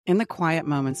In the quiet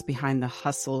moments behind the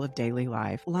hustle of daily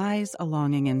life lies a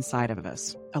longing inside of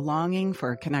us, a longing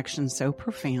for a connection so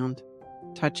profound,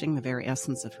 touching the very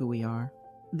essence of who we are.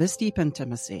 This deep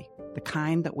intimacy, the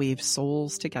kind that weaves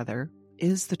souls together,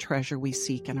 is the treasure we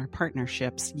seek in our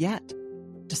partnerships. Yet,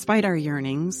 despite our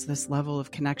yearnings, this level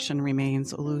of connection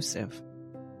remains elusive.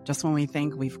 Just when we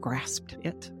think we've grasped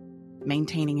it,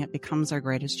 maintaining it becomes our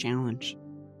greatest challenge.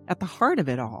 At the heart of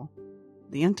it all,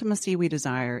 the intimacy we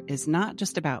desire is not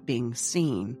just about being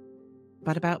seen,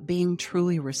 but about being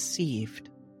truly received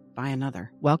by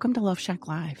another. Welcome to Love Shack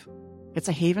Live. It's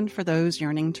a haven for those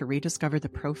yearning to rediscover the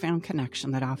profound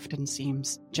connection that often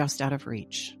seems just out of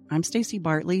reach. I'm Stacey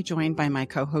Bartley, joined by my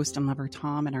co-host and lover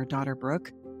Tom and our daughter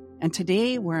Brooke. And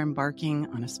today we're embarking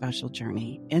on a special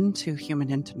journey into human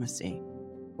intimacy,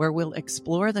 where we'll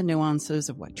explore the nuances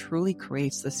of what truly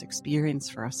creates this experience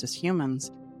for us as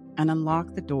humans and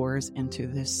unlock the doors into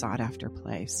this sought-after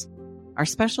place. Our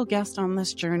special guest on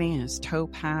this journey is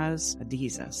Topaz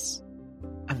Adizes,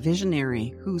 a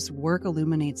visionary whose work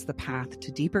illuminates the path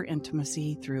to deeper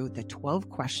intimacy through the 12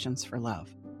 questions for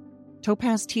love.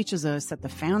 Topaz teaches us that the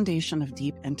foundation of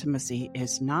deep intimacy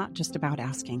is not just about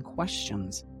asking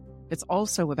questions. It's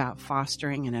also about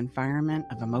fostering an environment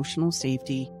of emotional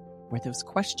safety where those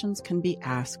questions can be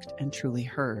asked and truly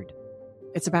heard.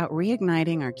 It's about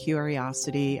reigniting our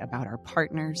curiosity about our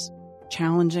partners,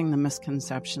 challenging the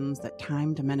misconceptions that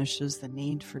time diminishes the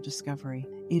need for discovery.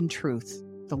 In truth,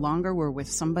 the longer we're with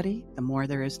somebody, the more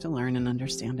there is to learn and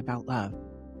understand about love.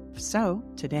 So,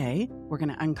 today, we're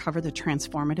going to uncover the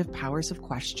transformative powers of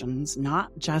questions,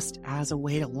 not just as a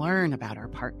way to learn about our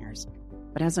partners,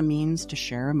 but as a means to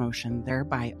share emotion,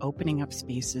 thereby opening up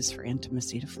spaces for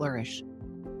intimacy to flourish.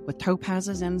 With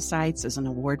Topaz's insights as an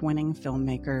award-winning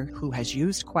filmmaker who has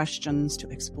used questions to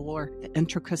explore the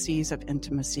intricacies of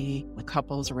intimacy with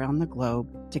couples around the globe,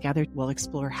 together we'll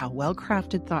explore how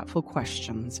well-crafted, thoughtful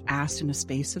questions asked in a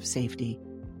space of safety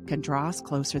can draw us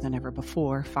closer than ever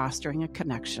before, fostering a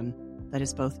connection that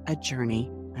is both a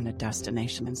journey and a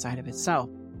destination inside of itself.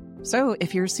 So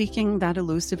if you're seeking that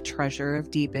elusive treasure of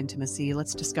deep intimacy,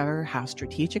 let's discover how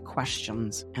strategic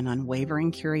questions and unwavering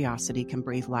curiosity can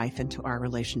breathe life into our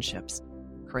relationships,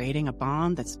 creating a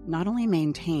bond that's not only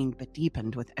maintained, but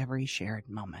deepened with every shared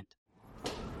moment.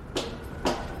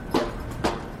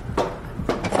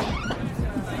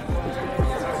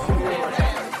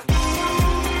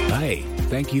 Hey,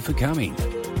 thank you for coming.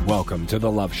 Welcome to the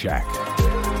Love Shack.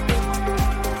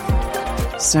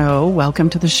 So, welcome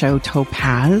to the show,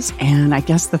 Topaz. And I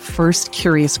guess the first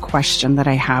curious question that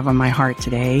I have on my heart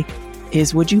today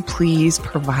is, would you please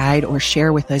provide or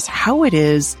share with us how it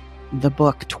is the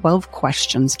book 12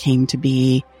 Questions came to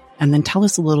be, and then tell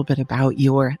us a little bit about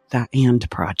your The And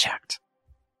project.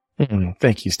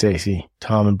 Thank you, Stacey,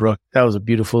 Tom, and Brooke. That was a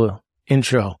beautiful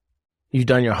intro. You've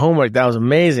done your homework. That was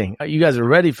amazing. You guys are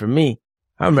ready for me.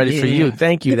 I'm ready for you.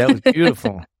 Thank you. That was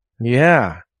beautiful.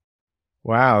 Yeah.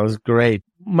 Wow, it was great.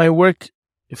 My work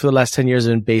for the last 10 years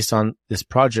has been based on this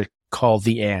project called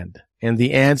The And. And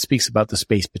The And speaks about the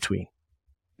space between.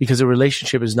 Because a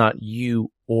relationship is not you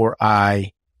or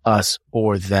I, us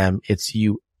or them. It's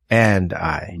you and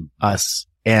I, us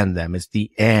and them. It's the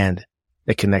and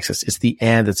that connects us. It's the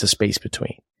and that's a space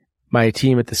between. My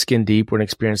team at the Skin Deep, we're an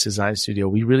experience design studio.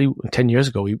 We really, 10 years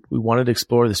ago, we wanted to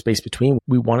explore the space between.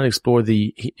 We wanted to explore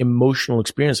the emotional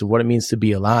experience of what it means to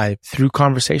be alive through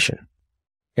conversation.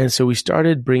 And so we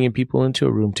started bringing people into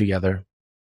a room together,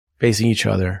 facing each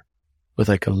other with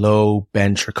like a low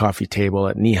bench or coffee table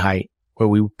at knee height, where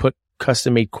we would put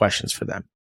custom-made questions for them.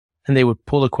 And they would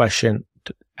pull a question,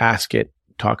 ask it,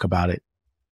 talk about it.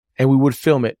 And we would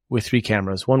film it with 3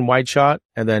 cameras, 1 wide shot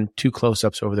and then 2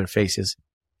 close-ups over their faces.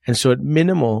 And so at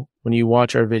minimal, when you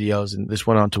watch our videos, and this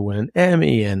went on to win an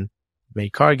Emmy and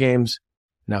made card games,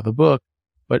 now the book,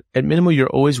 but at minimal, you're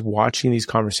always watching these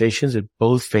conversations at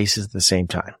both faces at the same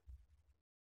time.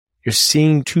 You're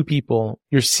seeing 2 people.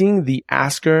 You're seeing the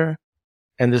asker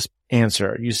and this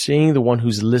answer. You're seeing the one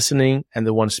who's listening and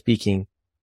the one speaking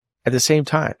at the same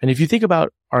time. And if you think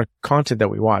about our content that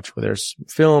we watch, whether it's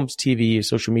films, TV,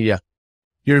 social media,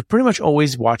 you're pretty much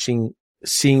always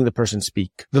seeing the person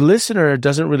speak. The listener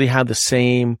doesn't really have the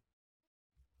same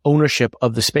ownership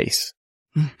of the space.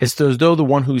 It's as though the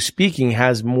one who's speaking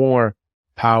has more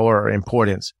power or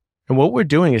importance. And what we're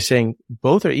doing is saying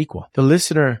both are equal. The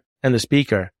listener and the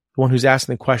speaker, the one who's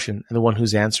asking the question and the one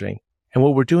who's answering. And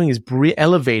what we're doing is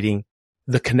elevating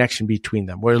the connection between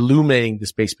them. We're illuminating the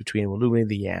space between them. We're illuminating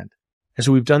the and. And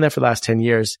so we've done that for the last 10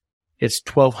 years. It's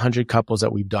 1,200 couples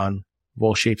that we've done, of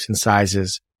all shapes and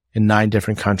sizes in 9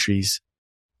 different countries.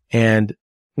 And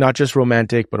not just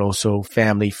romantic, but also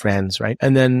family, friends, right?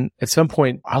 And then at some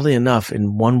point, oddly enough,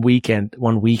 in one week in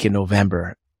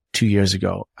November, 2 years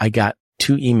ago, I got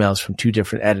 2 emails from 2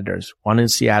 different editors, one in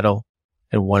Seattle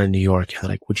and one in New York. They're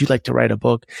like, would you like to write a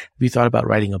book? Have you thought about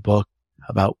writing a book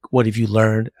about what have you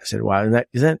learned? I said, wow, isn't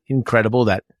that incredible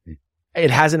that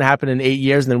it hasn't happened in 8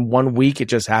 years and then 1 week it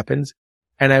just happens?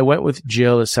 And I went with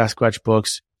Jill at Sasquatch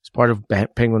Books as part of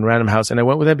Penguin Random House. And I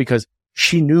went with her because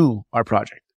she knew our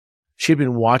project. She had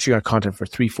been watching our content for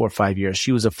 3, 4, 5 years.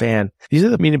 She was a fan. These are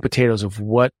the meat and potatoes of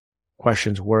what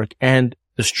questions work and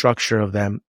the structure of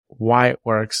them, why it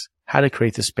works, how to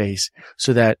create the space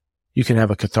so that you can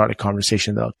have a cathartic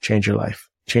conversation that'll change your life,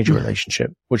 change your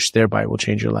relationship, which thereby will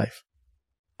change your life.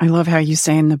 I love how you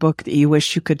say in the book that you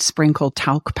wish you could sprinkle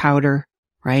talc powder,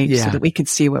 right? Yeah. So that we could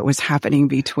see what was happening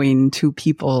between 2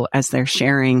 people as they're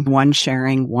sharing,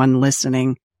 one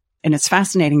listening. And it's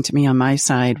fascinating to me on my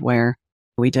side where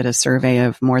we did a survey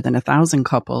of more than 1,000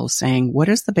 couples saying, what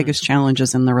is the biggest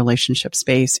challenges in the relationship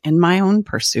space in my own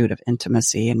pursuit of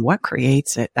intimacy and what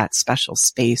creates it, that special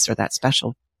space or that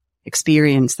special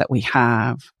experience that we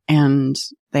have? And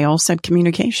they all said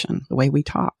communication, the way we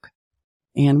talk.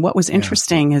 And what was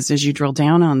interesting is as you drill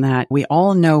down on that, we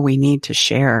all know we need to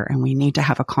share and we need to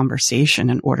have a conversation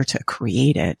in order to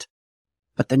create it.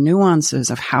 But the nuances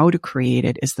of how to create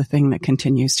it is the thing that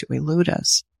continues to elude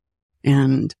us.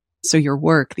 And so your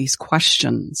work, these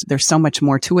questions, there's so much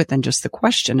more to it than just the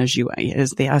question is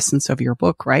the essence of your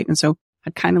book, right? And so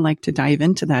I'd kind of like to dive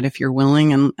into that if you're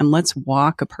willing and let's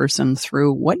walk a person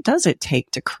through what does it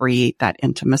take to create that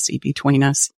intimacy between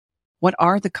us? What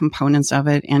are the components of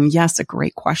it? And yes, a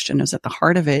great question is at the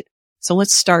heart of it. So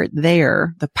let's start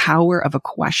there. The power of a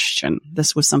question.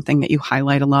 This was something that you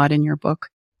highlight a lot in your book.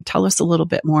 Tell us a little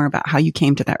bit more about how you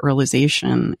came to that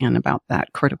realization and about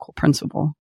that critical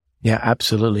principle. Yeah,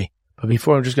 absolutely. But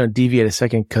before, I'm just going to deviate a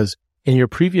second because in your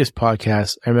previous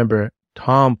podcast, I remember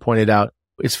Tom pointed out,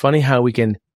 it's funny how we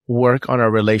can work on our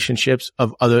relationships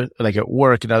of other, like at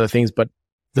work and other things, but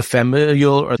the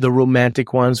familial or the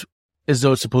romantic ones as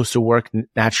though it's supposed to work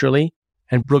naturally.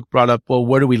 And Brooke brought up, well,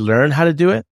 where do we learn how to do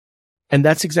it? And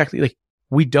that's exactly like,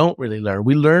 we don't really learn.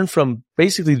 We learn from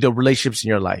basically the relationships in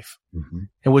your life. Mm-hmm.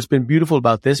 And what's been beautiful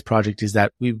about this project is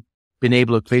that we've been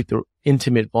able to create the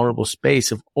intimate, vulnerable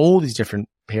space of all these different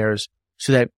pairs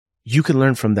so that you can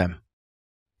learn from them.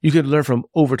 You can learn from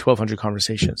over 1,200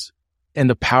 conversations and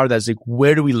the power that's like,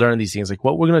 where do we learn these things? Like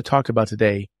what we're going to talk about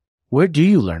today, where do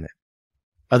you learn it?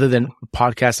 Other than a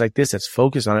podcast like this that's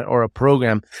focused on it or a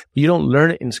program, you don't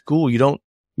learn it in school. You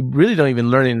really don't even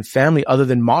learn it in family other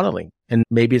than modeling. And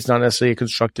maybe it's not necessarily a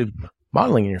constructive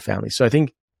modeling in your family. So I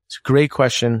think it's a great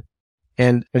question.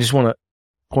 And I just want to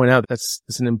point out that's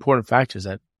an important factor is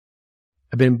that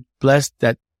I've been blessed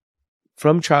that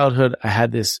from childhood, I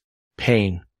had this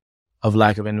pain of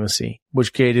lack of intimacy,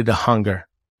 which created a hunger,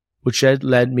 which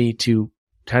led me to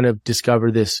kind of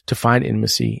discover this, to find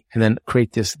intimacy and then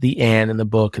create this, the Anne in the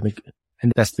book.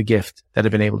 And that's the gift that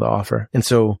I've been able to offer. And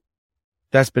so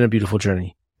that's been a beautiful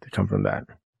journey to come from that.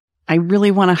 I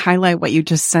really want to highlight what you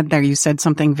just said there. You said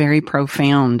something very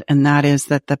profound, and that is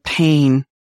that the pain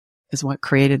is what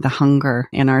created the hunger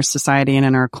in our society and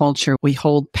in our culture. We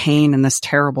hold pain in this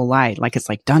terrible light, like it's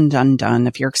like done, done, done.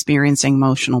 If you're experiencing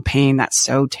emotional pain, that's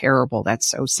so terrible. That's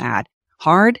so sad.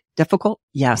 Hard, difficult.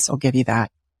 Yes, I'll give you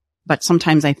that. But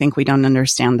sometimes I think we don't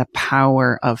understand the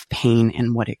power of pain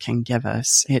and what it can give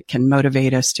us. It can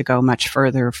motivate us to go much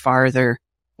further, farther,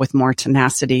 with more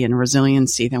tenacity and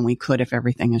resiliency than we could if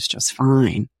everything is just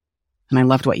fine. And I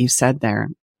loved what you said there.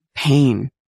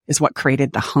 Pain is what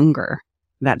created the hunger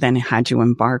that then had you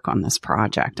embark on this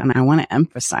project. And I want to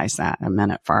emphasize that a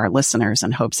minute for our listeners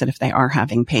in hopes that if they are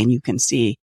having pain, you can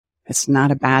see it's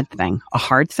not a bad thing, a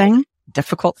hard thing,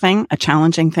 difficult thing, a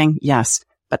challenging thing. Yes,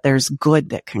 but there's good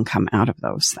that can come out of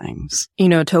those things. You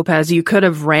know, Topaz, you could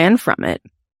have ran from it.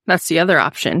 That's the other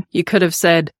option. You could have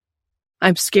said,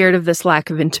 I'm scared of this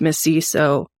lack of intimacy,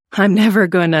 so I'm never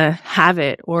going to have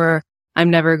it, or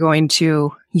I'm never going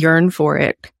to yearn for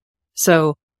it.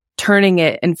 So turning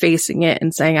it and facing it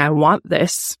and saying, I want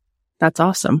this, that's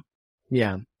awesome.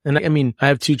 Yeah. And I mean, I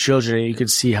have 2 children and you can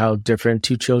see how different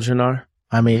 2 children are.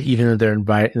 I mean, even though they're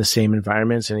in the same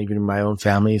environments and even in my own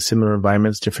family, similar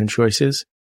environments, different choices.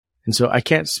 And so I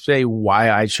can't say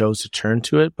why I chose to turn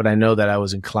to it, but I know that I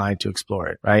was inclined to explore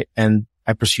it, right? And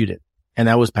I pursued it. And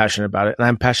I was passionate about it. And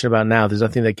I'm passionate about it now. There's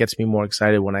nothing that gets me more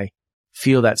excited when I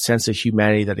feel that sense of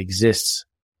humanity that exists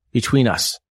between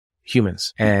us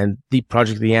humans. And the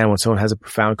Project of the End, when someone has a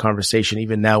profound conversation,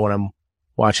 even now when I'm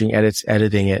watching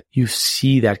editing it, you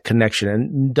see that connection.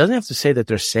 And it doesn't have to say that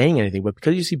they're saying anything, but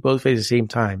because you see both faces at the same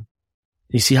time,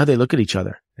 You see how they look at each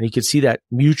other, and you can see that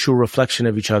mutual reflection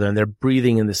of each other, and they're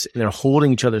breathing in this, and they're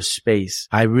holding each other's space.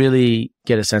 I really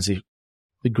get a sense of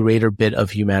the greater bit of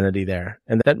humanity there.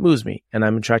 And that moves me, and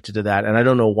I'm attracted to that. And I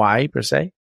don't know why per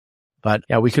se, but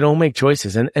yeah, we can all make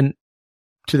choices. And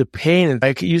to the pain,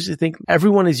 I used to think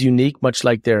everyone is unique, much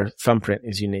like their thumbprint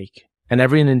is unique. And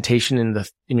every indentation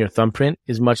in your thumbprint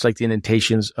is much like the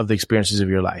indentations of the experiences of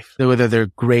your life, whether they're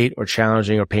great or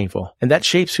challenging or painful. And that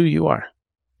shapes who you are.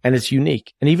 And it's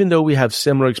unique. And even though we have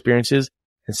similar experiences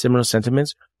and similar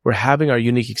sentiments, we're having our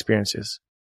unique experiences.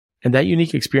 And that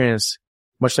unique experience,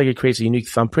 much like it creates a unique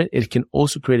thumbprint, it can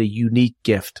also create a unique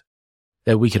gift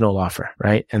that we can all offer,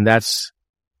 right? And I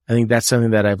think that's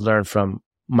something that I've learned from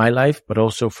my life, but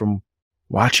also from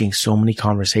watching so many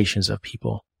conversations of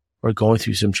people who are going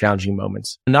through some challenging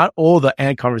moments. Not all the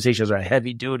conversations are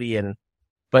heavy duty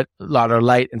but a lot are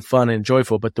light and fun and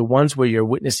joyful. But the ones where you're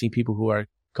witnessing people who are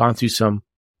gone through some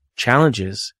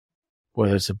challenges,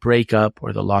 whether it's a breakup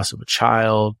or the loss of a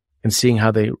child, and seeing how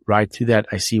they ride through that,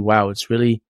 I see, wow, it's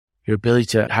really your ability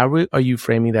to, how are you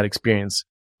framing that experience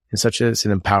in such an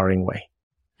empowering way?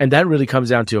 And that really comes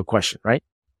down to a question, right?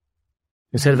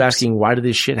 Instead of asking, why did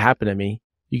this shit happen to me?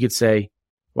 You could say,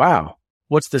 wow,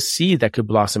 what's the seed that could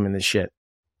blossom in this shit?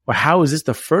 Or how is this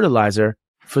the fertilizer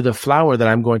for the flower that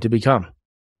I'm going to become?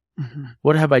 Mm-hmm.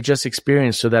 What have I just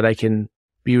experienced so that I can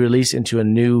be released into a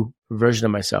new version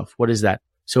of myself? What is that?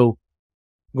 So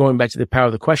going back to the power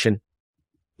of the question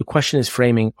is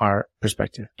framing our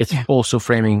perspective. It's also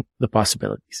framing the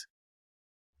possibilities.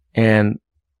 And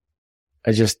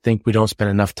I just think we don't spend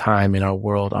enough time in our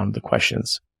world on the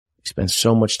questions. We spend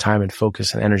so much time and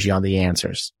focus and energy on the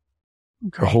answers.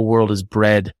 Okay. The whole world is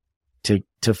bred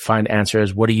to find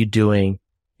answers. What are you doing?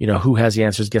 Who has the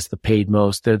answers gets the paid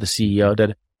most. They're the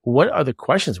CEO. What are the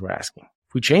questions we're asking?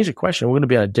 If we change the question, we're going to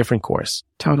be on a different course.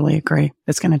 Totally agree.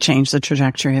 It's going to change the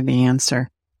trajectory of the answer.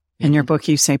 In your book,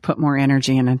 you say put more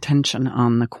energy and attention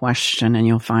on the question and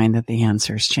you'll find that the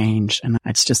answers change. And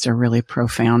it's just a really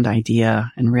profound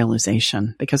idea and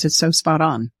realization because it's so spot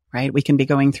on, right? We can be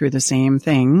going through the same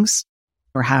things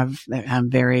or have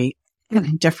very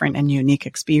different and unique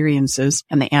experiences.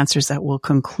 And the answers that we'll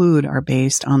conclude are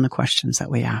based on the questions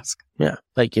that we ask. Yeah.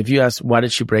 Like if you ask, why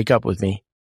did she break up with me?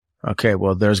 Okay,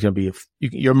 well, there's going to be,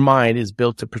 your mind is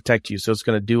built to protect you. So it's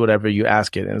going to do whatever you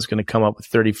ask it. And it's going to come up with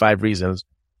 35 reasons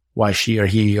why she or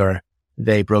he or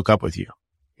they broke up with you.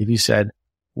 If you said,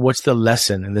 what's the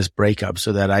lesson in this breakup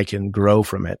so that I can grow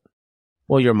from it?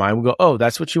 Well, your mind will go, oh,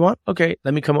 that's what you want? Okay,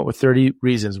 let me come up with 30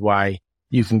 reasons why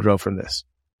you can grow from this.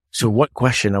 So what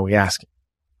question are we asking?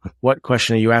 What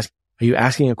question are you asking? Are you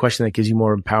asking a question that gives you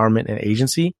more empowerment and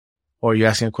agency? Or are you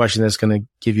asking a question that's going to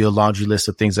give you a laundry list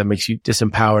of things that makes you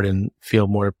disempowered and feel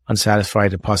more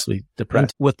unsatisfied and possibly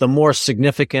depressed? With the more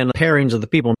significant pairings of the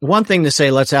people, one thing to say,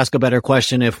 let's ask a better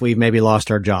question if we've maybe lost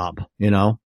our job,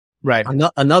 Right.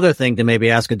 Another thing to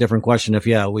maybe ask a different question if,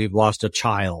 we've lost a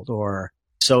child or,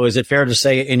 so is it fair to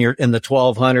say in the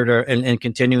 1200 and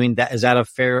continuing that, is that a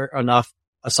fair enough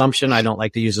assumption? I don't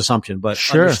like to use assumption, but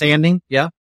sure. Understanding. Yeah.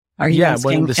 Are you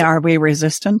asking, are we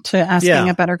resistant to asking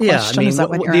a better question? Is that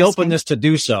what you're the asking? Openness to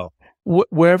do so.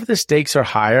 Wherever the stakes are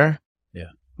higher,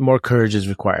 more courage is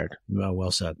required.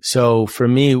 Well said. So for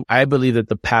me, I believe that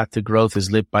the path to growth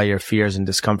is lit by your fears and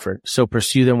discomfort. So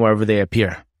pursue them wherever they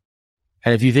appear.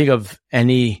 And if you think of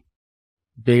any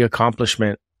big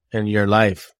accomplishment in your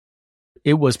life,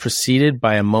 it was preceded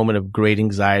by a moment of great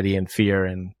anxiety and fear,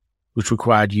 and which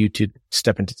required you to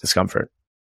step into discomfort.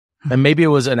 And maybe it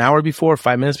was an hour before,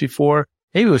 5 minutes before,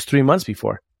 maybe it was 3 months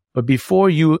before. But before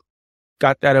you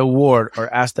got that award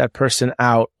or asked that person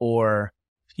out or,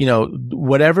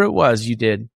 whatever it was you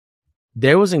did,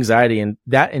 there was anxiety, and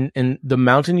that, and the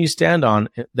mountain you stand on,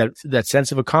 that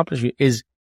sense of accomplishment is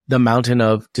the mountain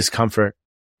of discomfort,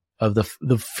 of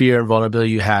the fear and vulnerability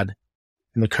you had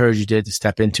and the courage you did to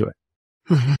step into it.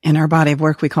 In our body of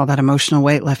work, we call that emotional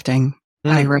weightlifting.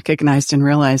 I recognized and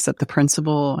realized that the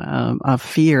principle of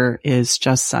fear is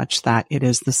just such that it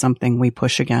is the something we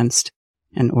push against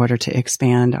in order to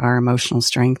expand our emotional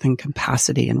strength and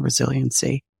capacity and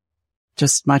resiliency.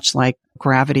 Just much like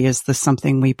gravity is the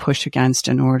something we push against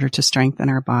in order to strengthen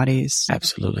our bodies.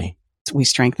 Absolutely. We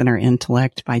strengthen our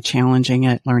intellect by challenging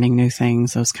it, learning new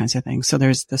things, those kinds of things. So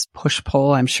there's this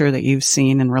push-pull I'm sure that you've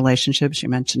seen in relationships. You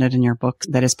mentioned it in your book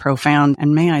that is profound.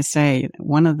 And may I say,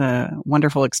 one of the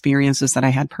wonderful experiences that I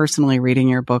had personally reading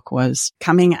your book was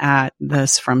coming at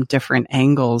this from different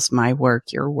angles, my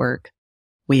work, your work.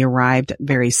 We arrived at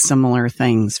very similar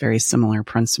things, very similar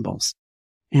principles.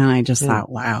 And I just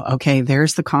thought, wow, okay,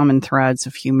 there's the common threads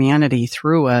of humanity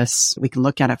through us. We can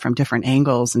look at it from different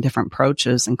angles and different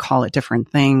approaches and call it different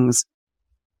things.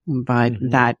 But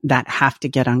that have to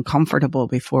get uncomfortable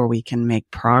before we can make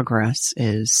progress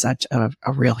is such a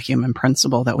real human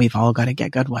principle that we've all got to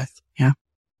get good with. Yeah.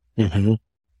 Mm-hmm.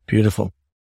 Beautiful.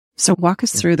 So walk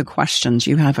us through the questions.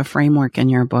 You have a framework in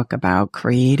your book about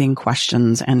creating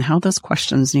questions and how those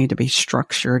questions need to be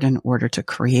structured in order to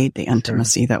create the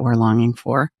intimacy that we're longing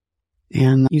for.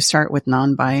 And you start with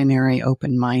non-binary,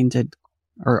 open-minded,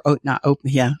 or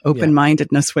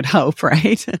open-mindedness would help,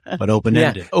 right? But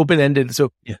open-ended. Yeah, open-ended.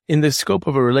 So in the scope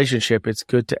of a relationship, it's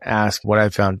good to ask what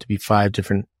I've found to be 5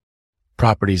 different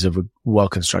properties of a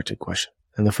well-constructed question.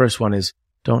 And the first one is,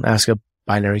 don't ask a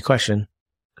binary question,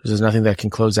 because there's nothing that can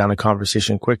close down a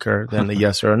conversation quicker than a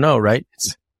yes or a no, right?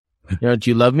 It's, do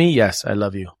you love me? Yes, I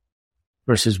love you.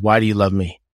 Versus, why do you love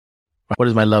me? What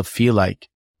does my love feel like?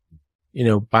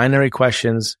 Binary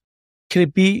questions, can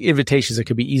it be invitations that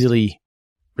could be easily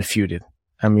refuted?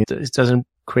 I mean, it doesn't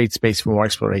create space for more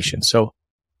exploration. So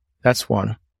that's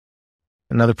one.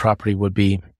 Another property would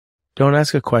be, don't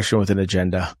ask a question with an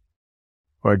agenda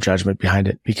or a judgment behind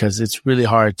it, because it's really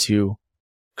hard to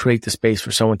create the space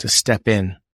for someone to step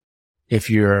in if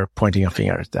you're pointing a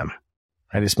finger at them,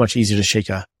 right? It's much easier to shake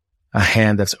a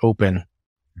hand that's open,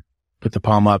 put the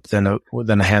palm up, than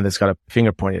a hand that's got a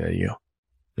finger pointed at you.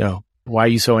 Why are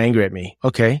you so angry at me?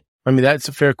 Okay. I mean, that's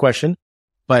a fair question,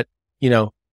 but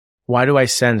why do I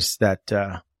sense that,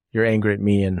 you're angry at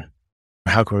me, and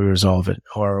how can we resolve it?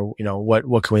 Or,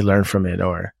 what can we learn from it?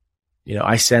 Or,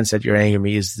 I sense that you're angry at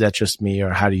me. Is that just me?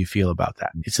 Or how do you feel about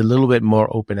that? It's a little bit more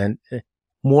open and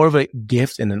more of a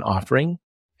gift and an offering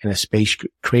and a space,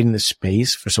 creating the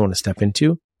space for someone to step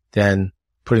into than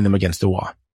putting them against the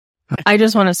wall. I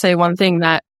just want to say one thing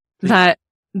that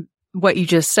what you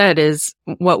just said is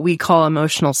what we call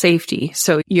emotional safety.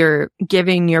 So you're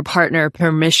giving your partner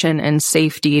permission and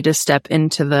safety to step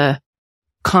into the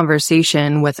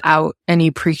conversation without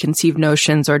any preconceived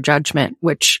notions or judgment,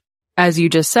 which, as you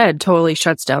just said, totally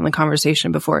shuts down the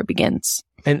conversation before it begins.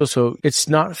 And also, it's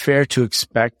not fair to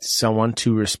expect someone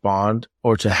to respond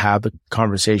or to have the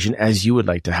conversation as you would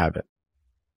like to have it.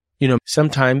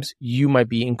 Sometimes you might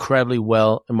be incredibly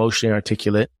well emotionally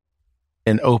articulate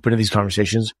and open to these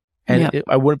conversations. And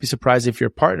I wouldn't be surprised if your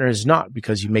partner is not,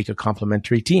 because you make a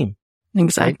complementary team.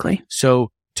 Exactly. Right?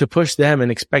 So to push them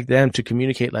and expect them to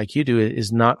communicate like you do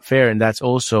is not fair. And that's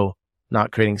also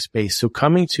not creating space. So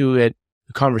coming to it,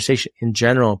 the conversation in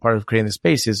general, part of creating the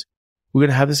space is, we're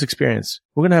going to have this experience.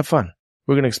 We're going to have fun.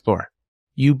 We're going to explore.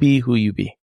 You be who you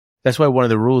be. That's why one of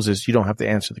the rules is you don't have to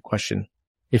answer the question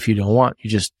if you don't want. You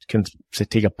just can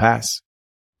take a pass.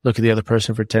 Look at the other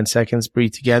person for 10 seconds,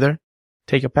 breathe together,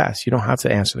 take a pass. You don't have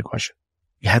to answer the question.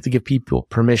 You have to give people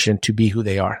permission to be who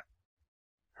they are.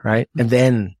 Right? And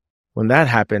then when that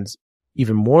happens,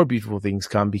 even more beautiful things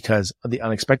come, because the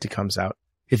unexpected comes out.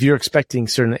 If you're expecting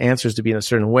certain answers to be in a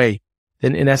certain way,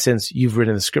 then in essence, you've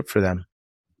written the script for them.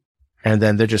 And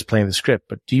then they're just playing the script.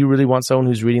 But do you really want someone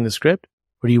who's reading the script?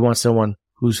 Or do you want someone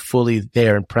who's fully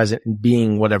there and present and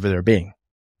being whatever they're being?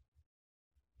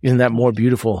 Isn't that more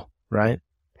beautiful, right?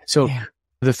 So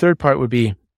the third part would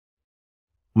be,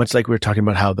 much like we were talking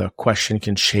about how the question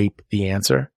can shape the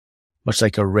answer, much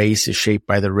like a race is shaped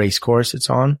by the race course it's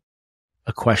on,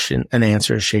 an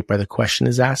answer is shaped by the question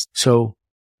is asked. So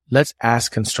let's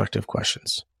ask constructive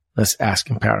questions. Let's ask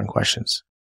empowering questions.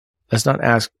 Let's not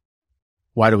ask,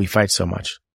 why do we fight so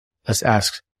much? Let's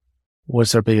ask,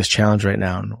 what's our biggest challenge right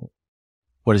now? And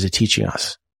what is it teaching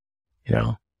us?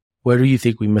 Where do you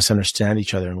think we misunderstand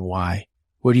each other and why?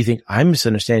 Where do you think I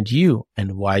misunderstand you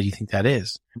and why do you think that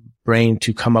is? Brain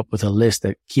to come up with a list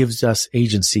that gives us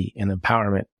agency and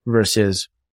empowerment versus,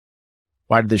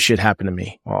 why did this shit happen to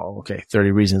me? Well, okay,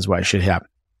 30 reasons why it should happen.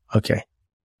 Okay.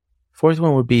 Fourth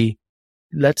one would be,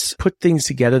 let's put things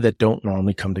together that don't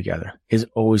normally come together. Is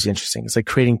always interesting. It's like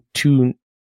creating 2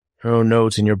 neural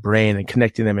nodes in your brain and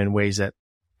connecting them in ways that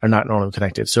are not normally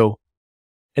connected. So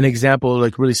an example,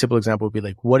 like really simple example would be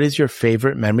like, what is your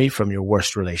favorite memory from your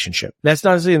worst relationship? That's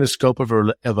not necessarily in the scope of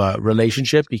a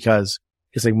relationship, because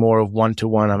it's like more of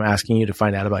one-to-one. I'm asking you to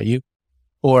find out about you.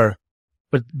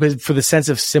 But for the sense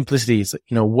of simplicity, it's like,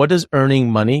 what does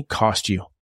earning money cost you?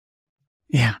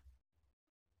 Yeah.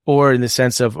 Or in the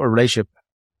sense of a relationship,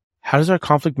 how does our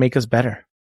conflict make us better?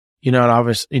 And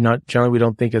obviously, generally we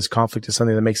don't think as conflict is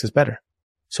something that makes us better.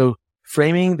 So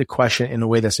framing the question in a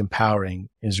way that's empowering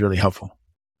is really helpful.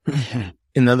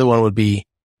 Another one would be,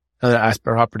 another aspect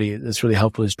of property that's really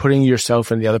helpful is putting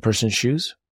yourself in the other person's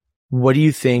shoes. What do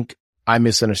you think I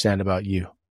misunderstand about you?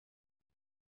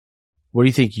 What do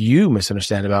you think you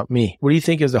misunderstand about me? What do you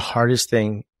think is the hardest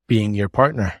thing being your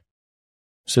partner?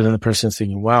 So then the person's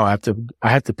thinking, wow, I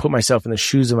have to put myself in the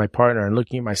shoes of my partner and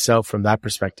looking at myself from that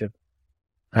perspective.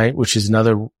 right? Which is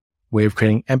another way of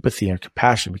creating empathy and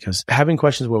compassion, because having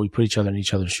questions where we put each other in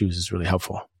each other's shoes is really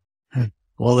helpful.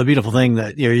 Well, the beautiful thing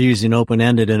that you're using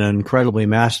open-ended in an incredibly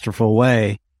masterful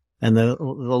way. And the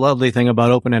lovely thing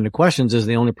about open-ended questions is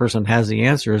the only person that has the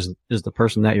answer is the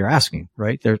person that you're asking,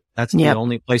 right? That's the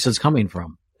only place it's coming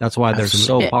from. That's why they're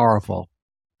so powerful.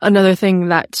 Another thing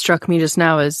that struck me just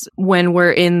now is when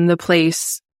we're in the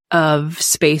place of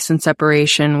space and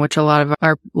separation, which a lot of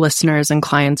our listeners and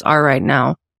clients are right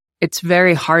now, it's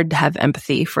very hard to have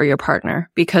empathy for your partner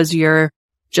because you're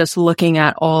just looking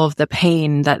at all of the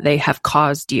pain that they have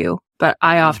caused you. But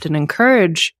I often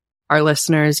encourage our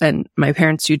listeners, and my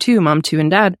parents do too, mom too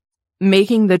and dad,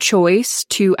 making the choice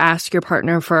to ask your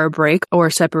partner for a break or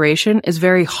separation is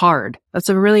very hard. That's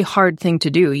a really hard thing to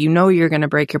do. You know you're going to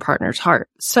break your partner's heart.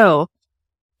 So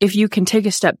if you can take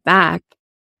a step back,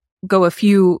 go a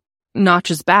few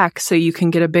notches back so you can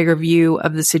get a bigger view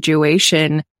of the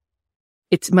situation,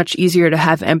 it's much easier to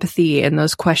have empathy, and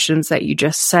those questions that you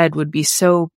just said would be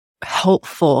so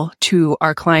helpful to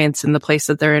our clients in the place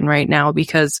that they're in right now,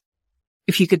 because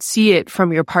if you could see it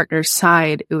from your partner's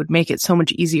side, it would make it so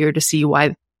much easier to see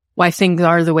why things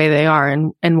are the way they are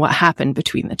and what happened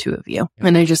between the two of you.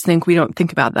 And I just think we don't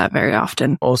think about that very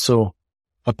often. Also,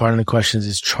 a part of the questions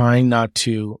is trying not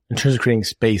to, in terms of creating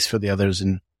space for the others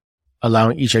and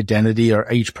allowing each identity or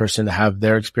each person to have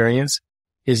their experience,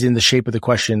 is in the shape of the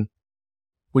question.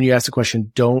 When you ask the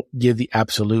question, don't give the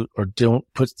absolute, or don't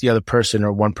put the other person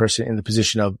or one person in the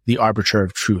position of the arbiter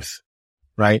of truth,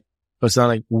 right? But it's not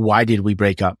like, why did we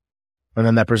break up? And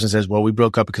then that person says, well, we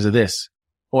broke up because of this.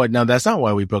 Or no, that's not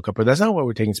why we broke up, or that's not why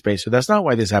we're taking space, or that's not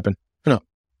why this happened. No.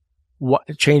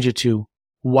 Change it to,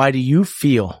 why do you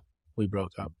feel we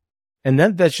broke up? And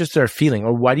then that's just their feeling.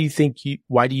 Or why do you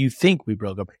think we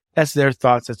broke up? That's their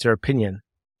thoughts. That's their opinion.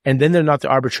 And then they're not the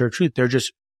arbiter of truth. They're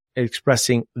just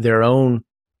expressing their own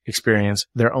experience,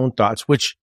 their own thoughts,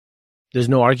 which there's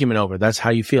no argument over. That's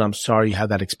how you feel. I'm sorry you had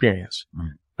that experience.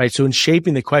 Right? So in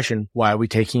shaping the question, why are we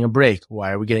taking a break?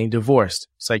 Why are we getting divorced?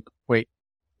 It's like, wait,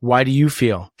 why do you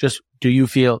feel? Just, do you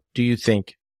feel? Do you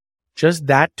think? Just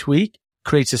that tweak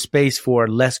creates a space for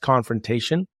less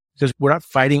confrontation, because we're not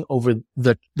fighting over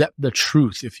the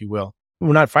truth, if you will.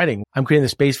 We're not fighting. I'm creating the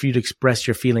space for you to express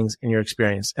your feelings and your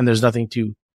experience. And there's nothing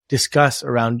to discuss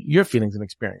around your feelings and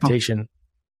experimentation.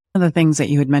 One of the things that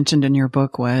you had mentioned in your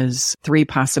book was 3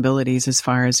 possibilities as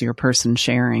far as your person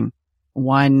sharing.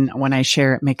 1, when I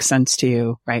share, it makes sense to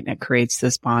you, right? And it creates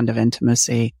this bond of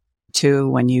intimacy. 2,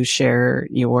 when you share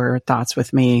your thoughts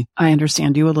with me, I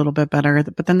understand you a little bit better.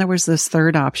 But then there was this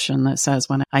 3rd option that says,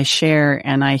 when I share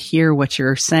and I hear what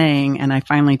you're saying and I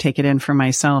finally take it in for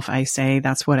myself, I say,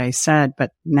 that's what I said,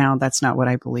 but now that's not what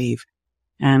I believe.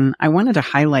 And I wanted to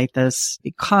highlight this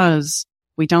because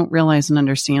we don't realize and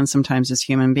understand sometimes as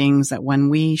human beings that when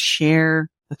we share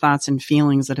the thoughts and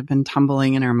feelings that have been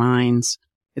tumbling in our minds,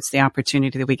 it's the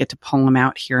opportunity that we get to pull them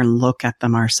out here and look at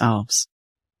them ourselves.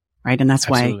 Right. And that's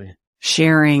why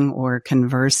sharing or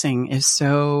conversing is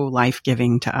so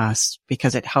life-giving to us,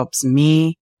 because it helps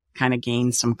me kind of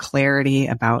gain some clarity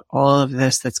about all of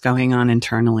this that's going on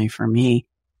internally for me.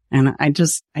 And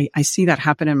I see that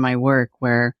happen in my work,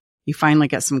 where you finally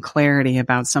get some clarity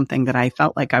about something that I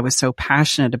felt like I was so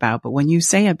passionate about. But when you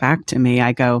say it back to me,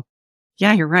 I go,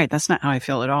 yeah, you're right. That's not how I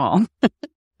feel at all.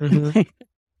 Mm-hmm.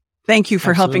 Thank you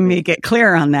for helping me get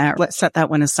clear on that. Let's set that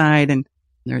one aside. And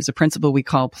there's a principle we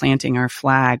call planting our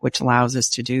flag, which allows us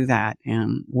to do that.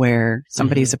 And where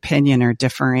somebody's opinion or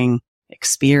differing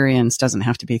experience doesn't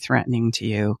have to be threatening to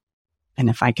you. And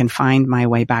if I can find my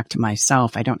way back to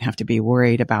myself, I don't have to be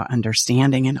worried about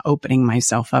understanding and opening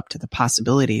myself up to the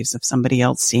possibilities of somebody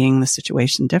else seeing the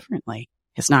situation differently.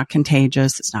 It's not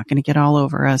contagious. It's not going to get all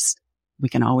over us. We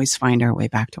can always find our way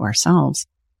back to ourselves.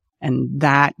 And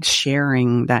that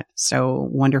sharing that so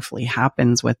wonderfully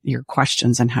happens with your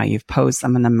questions and how you've posed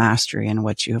them, and the mastery in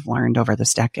what you have learned over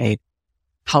this decade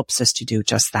helps us to do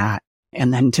just that.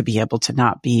 And then to be able to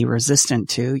not be resistant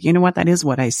to, you know what, that is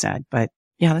what I said, but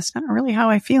yeah, that's not really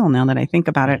how I feel now that I think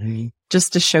about it.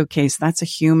 Just to showcase that's a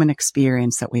human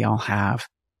experience that we all have.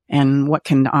 And what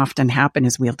can often happen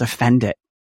is we'll defend it.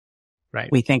 Right.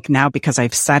 We think now because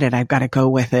I've said it, I've got to go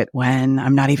with it, when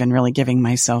I'm not even really giving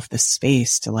myself the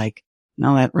space to like,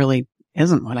 no, that really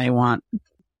isn't what I want.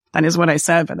 That is what I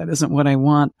said, but that isn't what I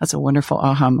want. That's a wonderful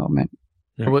aha moment.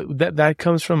 Yeah. Well, that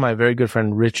comes from my very good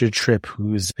friend, Richard Tripp,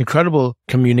 who's an incredible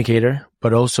communicator,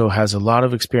 but also has a lot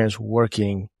of experience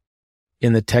working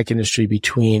in the tech industry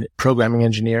between programming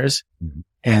engineers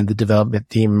and the development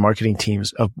team, marketing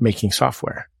teams of making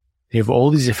software. They have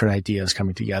all these different ideas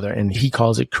coming together, and he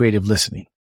calls it creative listening.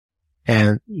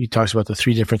 And he talks about the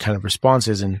 3 different kind of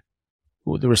responses. And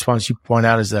the response you point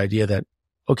out is the idea that,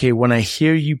 okay, when I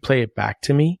hear you play it back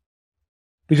to me,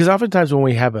 because oftentimes when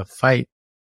we have a fight,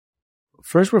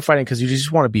 first we're fighting because you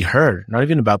just want to be heard, not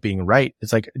even about being right.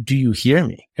 It's like, do you hear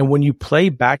me? And when you play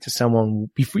back to someone,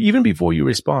 even before you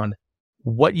respond,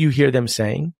 what you hear them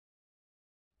saying,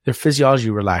 their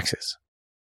physiology relaxes.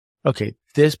 Okay,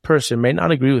 this person may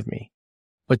not agree with me,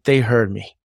 but they heard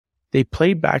me. They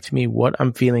played back to me what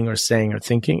I'm feeling or saying or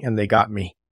thinking, and they got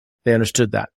me. They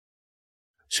understood that.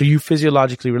 So you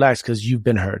physiologically relax because you've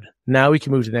been heard. Now we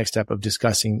can move to the next step of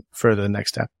discussing further the next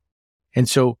step. And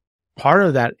so part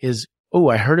of that is, oh,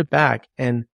 I heard it back,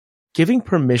 and giving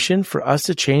permission for us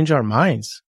to change our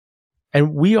minds.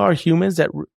 And we are humans that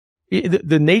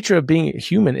the nature of being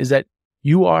human is that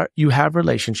you have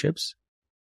relationships,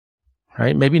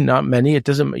 right? Maybe not many. It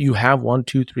doesn't, you have 1,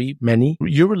 2, 3, many.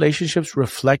 Your relationships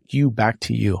reflect you back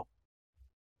to you.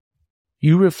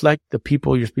 You reflect the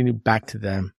people you're speaking back to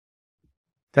them.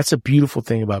 That's a beautiful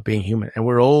thing about being human. And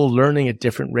we're all learning at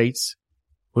different rates.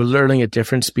 We're learning at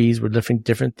different speeds. We're learning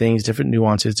different things, different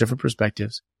nuances, different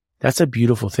perspectives. That's a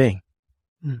beautiful thing.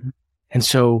 Mm-hmm. And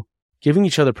so giving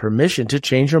each other permission to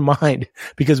change your mind,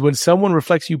 because when someone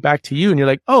reflects you back to you and you're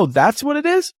like, oh, that's what it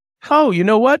is. Oh, you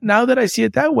know what? Now that I see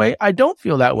it that way, I don't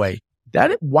feel that way.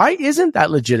 Why isn't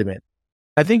that legitimate?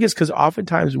 I think it's because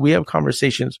oftentimes we have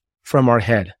conversations from our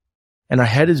head, and our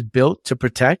head is built to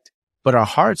protect, but our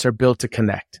hearts are built to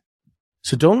connect.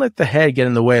 So don't let the head get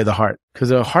in the way of the heart, because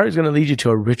the heart is going to lead you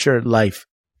to a richer life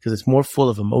because it's more full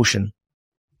of emotion.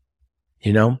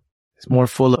 You know, it's more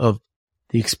full of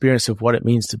the experience of what it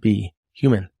means to be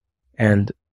human.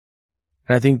 And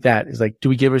I think that is like, do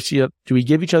we give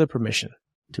each other permission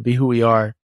to be who we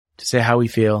are, to say how we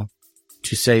feel,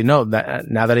 to say, no,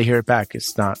 now that I hear it back,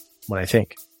 it's not what I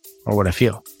think or what I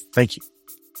feel. Thank you.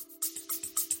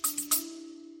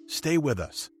 Stay with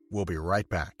us. We'll be right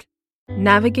back.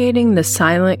 Navigating the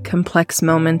silent, complex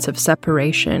moments of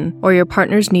separation or your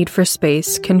partner's need for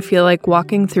space can feel like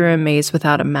walking through a maze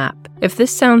without a map. If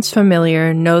this sounds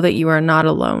familiar, know that you are not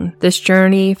alone. This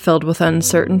journey, filled with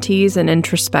uncertainties and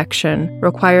introspection,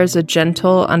 requires a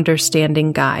gentle,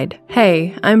 understanding guide.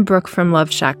 Hey, I'm Brooke from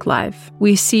Love Shack Live.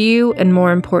 We see you, and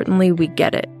more importantly, we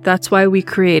get it. That's why we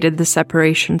created the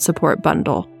Separation Support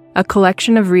Bundle. A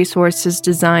collection of resources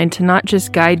designed to not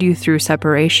just guide you through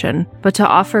separation, but to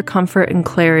offer comfort and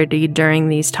clarity during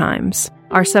these times.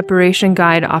 Our separation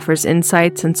guide offers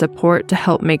insights and support to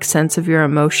help make sense of your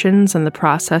emotions and the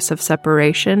process of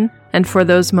separation. And for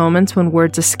those moments when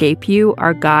words escape you,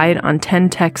 our guide on 10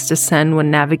 texts to send when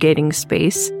navigating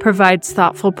space provides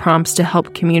thoughtful prompts to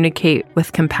help communicate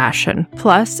with compassion.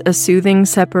 Plus, a soothing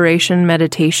separation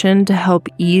meditation to help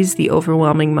ease the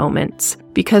overwhelming moments.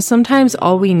 Because sometimes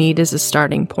all we need is a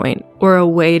starting point, or a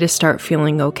way to start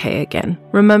feeling okay again.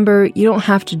 Remember, you don't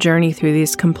have to journey through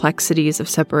these complexities of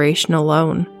separation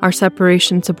alone. Our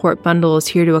Separation Support Bundle is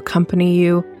here to accompany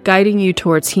you, guiding you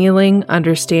towards healing,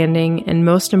 understanding, and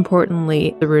most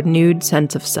importantly, the renewed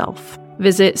sense of self.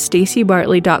 Visit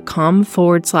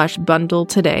stacybartley.com/bundle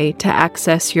today to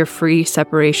access your free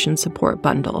separation support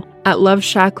bundle. At Love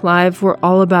Shack Live, we're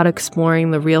all about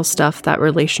exploring the real stuff that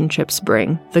relationships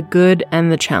bring, the good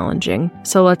and the challenging.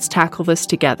 So let's tackle this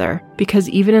together, because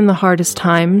even in the hardest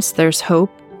times, there's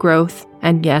hope, growth,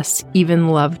 and yes, even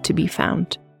love to be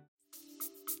found.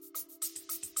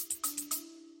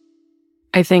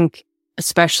 I think,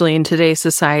 especially in today's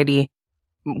society,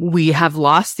 we have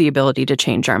lost the ability to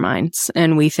change our minds.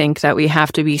 And we think that we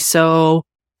have to be so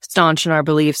staunch in our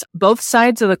beliefs. Both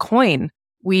sides of the coin,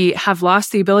 we have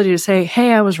lost the ability to say,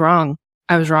 hey, I was wrong.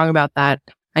 I was wrong about that.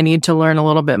 I need to learn a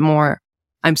little bit more.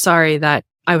 I'm sorry that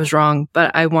I was wrong,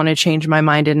 but I want to change my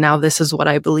mind. And now this is what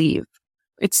I believe.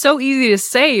 It's so easy to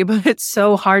say, but it's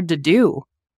so hard to do.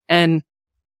 And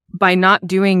by not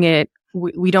doing it,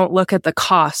 we don't look at the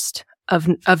cost of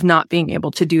not being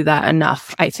able to do that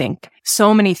enough, I think.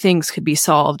 So many things could be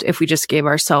solved if we just gave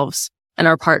ourselves and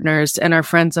our partners and our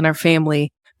friends and our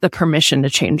family the permission to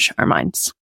change our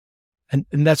minds. And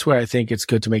that's where I think it's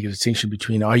good to make a distinction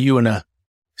between, are you in a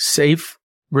safe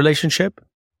relationship,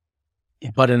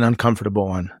 but an uncomfortable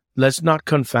one? Let's not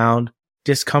confound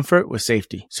discomfort with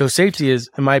safety. So safety is,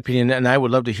 in my opinion, and I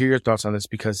would love to hear your thoughts on this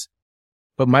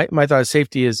but my thought of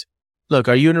safety is, look,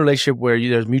 are you in a relationship where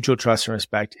there's mutual trust and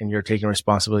respect and you're taking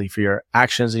responsibility for your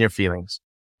actions and your feelings?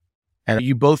 And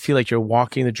you both feel like you're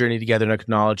walking the journey together and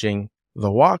acknowledging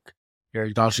the walk, you're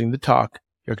acknowledging the talk,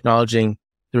 you're acknowledging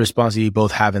the responsibility you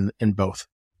both have in both.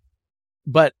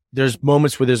 But there's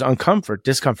moments where there's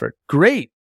discomfort.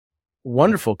 Great.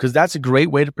 Wonderful. Because that's a great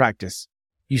way to practice.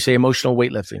 You say emotional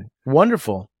weightlifting.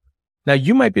 Wonderful. Now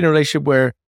you might be in a relationship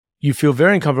where you feel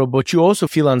very uncomfortable, but you also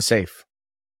feel unsafe.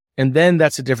 And then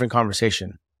that's a different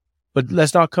conversation. But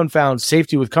let's not confound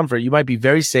safety with comfort. You might be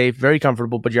very safe, very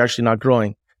comfortable, but you're actually not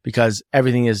growing because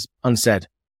everything is unsaid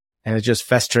and it's just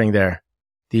festering there.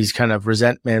 These kind of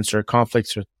resentments or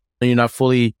conflicts, or you're not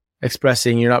fully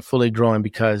expressing, you're not fully growing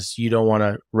because you don't want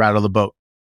to rattle the boat.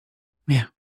 Yeah.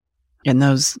 And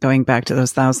those, going back to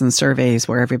those 1,000 surveys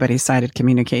where everybody cited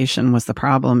communication was the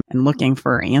problem and looking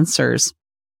for answers,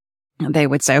 they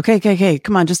would say, okay,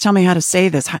 come on, just tell me how to say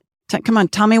this. Come on,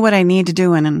 tell me what I need to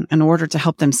do in order to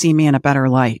help them see me in a better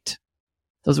light.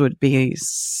 Those would be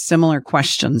similar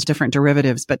questions, different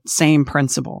derivatives, but same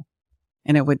principle.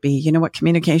 And it would be, you know what,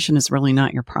 communication is really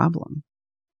not your problem.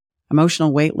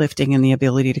 Emotional weightlifting and the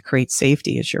ability to create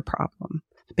safety is your problem.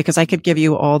 Because I could give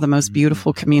you all the most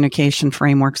beautiful communication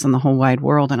frameworks in the whole wide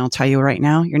world. And I'll tell you right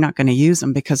now, you're not going to use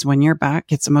them because when your back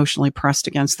gets emotionally pressed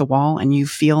against the wall and you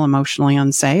feel emotionally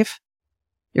unsafe,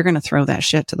 you're going to throw that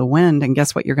shit to the wind. And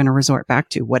guess what you're going to resort back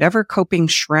to? Whatever coping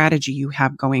strategy you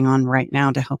have going on right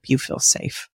now to help you feel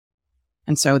safe.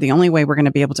 And so the only way we're going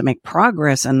to be able to make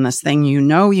progress in this thing you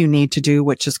need to do,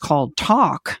 which is called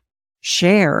talk,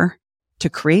 share, to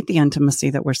create the intimacy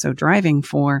that we're so driving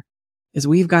for, is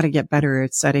we've got to get better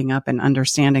at setting up and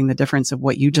understanding the difference of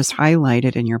what you just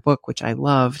highlighted in your book, which I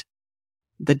loved,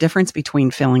 the difference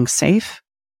between feeling safe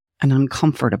and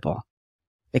uncomfortable.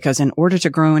 Because in order to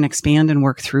grow and expand and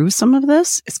work through some of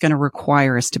this, it's going to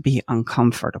require us to be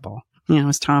uncomfortable. You know,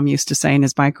 as Tom used to say in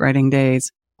his bike riding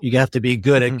days, you have to be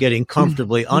good at getting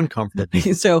comfortably uncomfortable.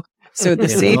 So the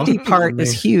safety part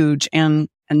is huge. And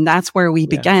that's where we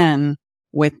begin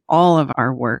with all of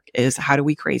our work, is how do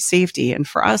we create safety? And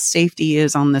for us, safety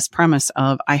is on this premise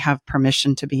of I have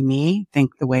permission to be me,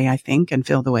 think the way I think and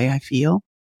feel the way I feel.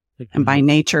 And by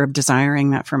nature of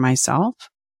desiring that for myself,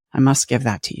 I must give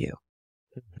that to you.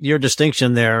 Your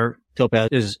distinction there, Topaz,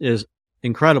 is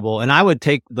incredible. And I would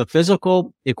take the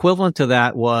physical equivalent to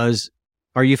that was,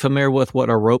 are you familiar with what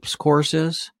a ropes course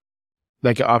is?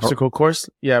 Like an obstacle course?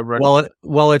 Yeah. Right.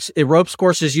 Well, it's a ropes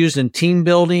course is used in team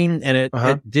building, and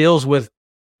it deals with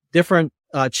different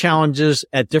challenges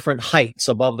at different heights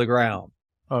above the ground.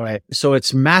 All right. So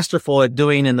it's masterful at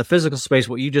doing in the physical space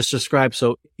what you just described.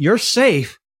 So you're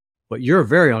safe, but you're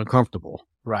very uncomfortable.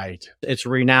 Right. It's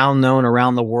renowned, known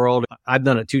around the world. I've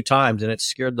done it 2 times and it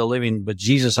scared the living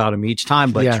bejesus out of me each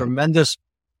time, but tremendous,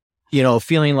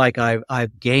 feeling like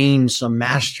I've gained some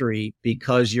mastery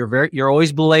because you're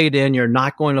always belayed in, you're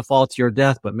not going to fall to your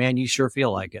death, but man, you sure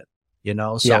feel like it,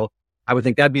 So I would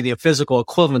think that'd be the physical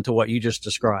equivalent to what you just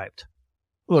described.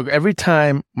 Look, every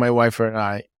time my wife and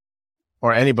I,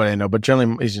 or anybody I know, but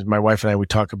generally it's just my wife and I, we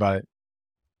talk about it.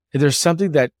 If there's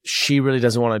something that she really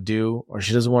doesn't want to do, or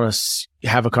she doesn't want to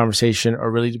have a conversation, or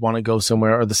really want to go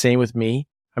somewhere, or the same with me.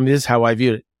 I mean, this is how I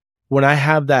view it. When I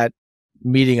have that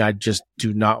meeting I just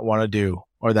do not want to do,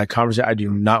 or that conversation I do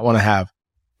not want to have,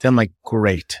 then I'm like,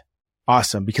 great,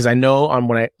 awesome. Because I know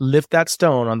when I lift that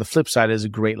stone on the flip side is a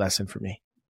great lesson for me.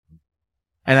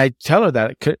 And I tell her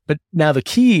that, but now the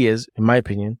key is, in my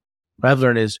opinion, what I've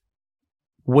learned is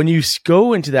when you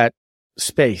go into that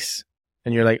space,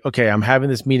 and you're like, okay, I'm having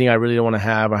this meeting I really don't want to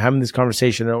have. I'm having this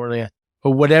conversation I don't really have,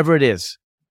 or whatever it is.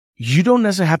 You don't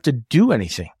necessarily have to do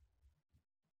anything.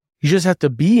 You just have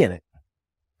to be in it.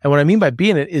 And what I mean by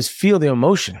be in it is feel the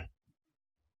emotion.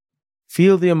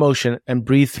 Feel the emotion and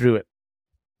breathe through it.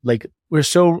 Like, we're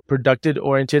so productive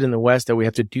oriented in the West that we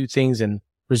have to do things and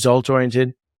result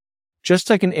oriented. Just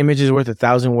like an image is worth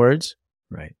 1,000 words.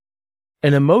 Right.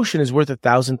 An emotion is worth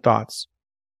 1,000 thoughts.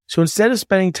 So instead of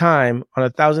spending time on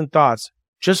 1,000 thoughts,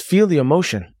 just feel the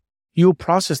emotion. You'll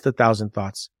process the 1,000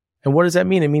 thoughts. And what does that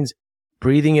mean? It means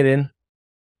breathing it in,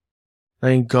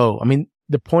 letting go. I mean,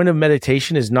 the point of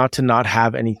meditation is not to not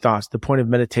have any thoughts. The point of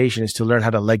meditation is to learn how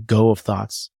to let go of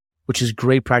thoughts, which is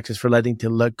great practice for to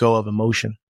let go of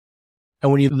emotion.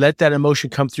 And when you let that emotion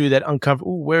come through, that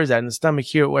uncomfortable, where is that? In the stomach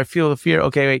here. Oh, I feel the fear.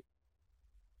 Okay, wait.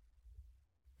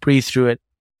 Breathe through it.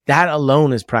 That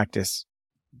alone is practice.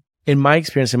 In my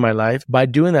experience in my life, by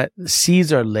doing that, the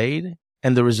seeds are laid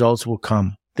and the results will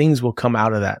come. Things will come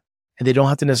out of that. And they don't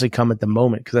have to necessarily come at the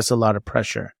moment because that's a lot of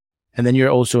pressure. And then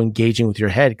you're also engaging with your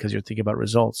head because you're thinking about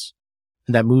results.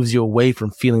 And that moves you away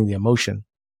from feeling the emotion.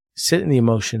 Sit in the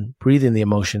emotion, breathe in the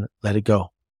emotion, let it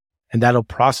go. And that'll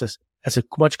process. That's a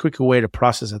much quicker way to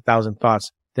process 1,000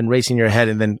 thoughts than racing your head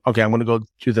and then, okay, I'm going to go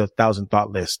through the 1,000 thought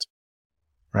list.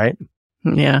 Right?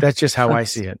 Yeah. That's just how I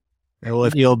see it. Well,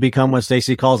 you'll become what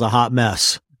Stacey calls a hot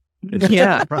mess.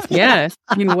 Yeah. Yeah,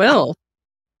 you will.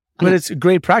 But it's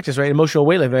great practice, right? Emotional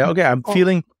weightlifting. Okay, I'm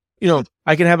feeling,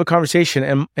 I can have a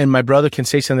conversation and my brother can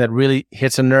say something that really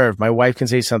hits a nerve. My wife can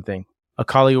say something. A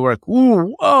colleague at work.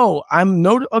 Ooh, whoa,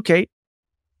 okay.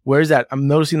 Where's that? I'm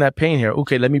noticing that pain here.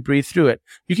 Okay, let me breathe through it.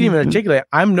 You can even articulate,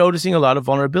 I'm noticing a lot of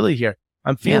vulnerability here.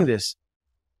 I'm feeling this.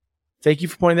 Thank you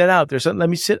for pointing that out. There's something, let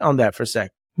me sit on that for a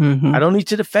sec. I don't need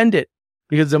to defend it,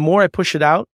 because the more I push it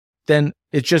out, then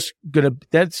it's just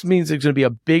that means there's going to be a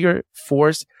bigger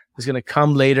force that's going to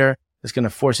come later that's going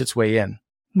to force its way in.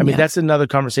 I mean, that's another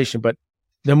conversation, but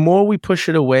the more we push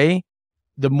it away,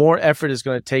 the more effort it's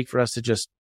going to take for us to just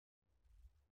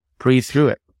breathe through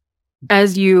it.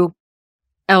 As you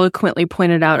eloquently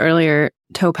pointed out earlier,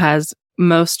 Topaz,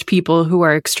 most people who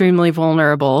are extremely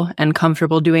vulnerable and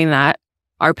comfortable doing that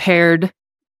are paired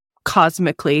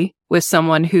cosmically with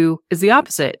someone who is the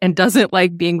opposite and doesn't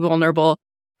like being vulnerable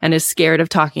and is scared of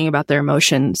talking about their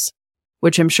emotions,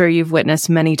 which I'm sure you've witnessed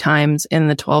many times in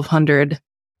the 1,200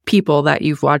 people that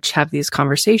you've watched have these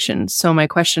conversations. So my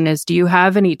question is, do you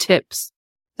have any tips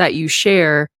that you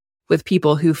share with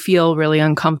people who feel really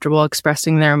uncomfortable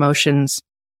expressing their emotions?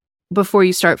 Before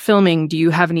you start filming, do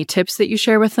you have any tips that you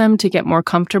share with them to get more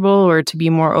comfortable or to be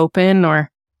more open? Or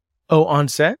on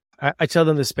set, I tell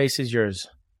them the space is yours.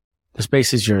 The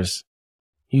space is yours.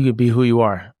 You can be who you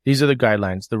are. These are the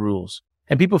guidelines, the rules.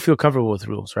 And people feel comfortable with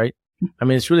rules, right? I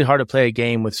mean, it's really hard to play a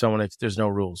game with someone if there's no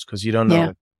rules, because you don't know.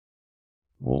 Yeah.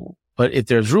 Well, but if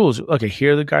there's rules, okay,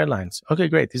 here are the guidelines. Okay,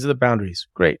 great. These are the boundaries.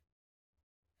 Great.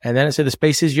 And then I say the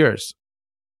space is yours.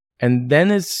 And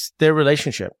then it's their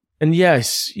relationship. And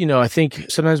yes, I think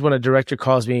sometimes when a director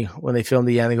calls me when they film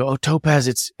the end, they go, "Oh, Topaz,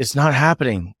 it's not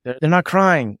happening. They're not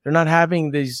crying. They're not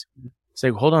having these." It's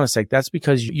like, hold on a sec. That's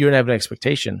because you don't have an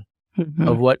expectation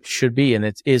of what should be, and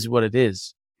it is what it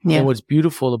is. Yeah. And what's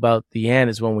beautiful about the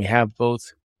end is when we have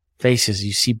both faces,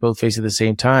 you see both faces at the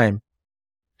same time,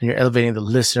 and you're elevating the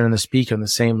listener and the speaker on the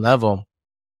same level.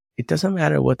 It doesn't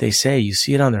matter what they say. You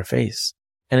see it on their face.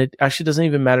 And it actually doesn't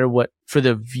even matter what, for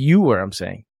the viewer, I'm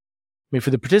saying. I mean,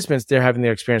 for the participants, they're having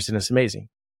their experience and it's amazing.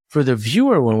 For the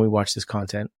viewer, when we watch this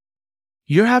content,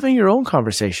 you're having your own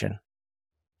conversation.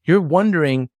 You're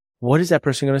wondering, what is that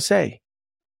person going to say?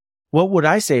 What would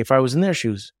I say if I was in their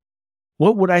shoes?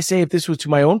 What would I say if this was to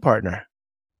my own partner?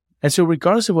 And so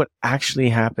regardless of what actually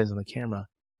happens on the camera,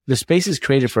 the space is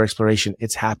created for exploration.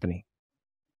 It's happening.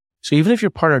 So even if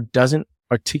your partner doesn't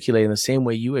articulate in the same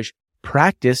way you wish,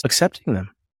 practice accepting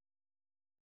them.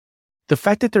 The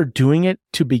fact that they're doing it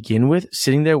to begin with,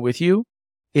 sitting there with you,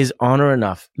 is honor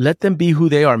enough. Let them be who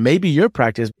they are. Maybe your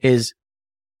practice is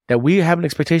that we have an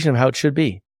expectation of how it should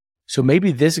be. So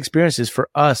maybe this experience is for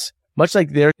us, much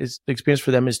like the experience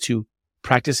for them is to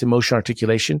practice emotional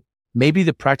articulation. Maybe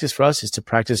the practice for us is to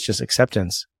practice just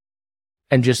acceptance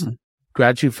and just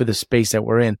gratitude for the space that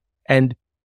we're in. And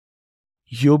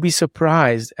you'll be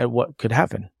surprised at what could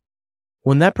happen.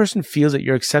 When that person feels that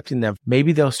you're accepting them,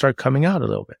 maybe they'll start coming out a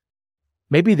little bit.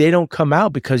 Maybe they don't come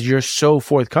out because you're so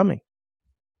forthcoming.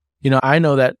 I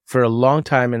know that for a long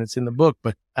time, and it's in the book,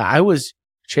 but I was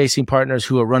chasing partners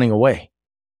who are running away.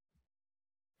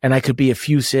 And I could be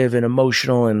effusive and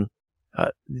emotional and,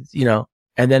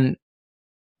 and then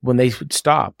when they would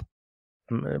stop,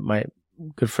 my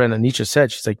good friend Anisha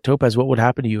said, she's like, "Topaz, what would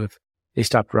happen to you if they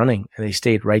stopped running and they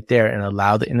stayed right there and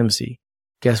allowed the intimacy?"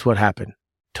 Guess what happened?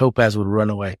 Topaz would run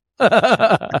away.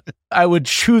 I would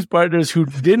choose partners who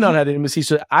did not have intimacy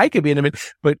so that I could be intimate,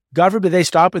 but God forbid they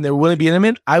stop and they're willing to be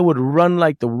intimate. I would run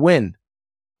like the wind.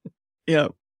 Yeah.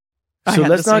 So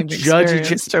let's not judge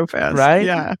each other, Topaz. Right?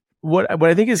 Yeah. What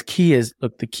I think is key is,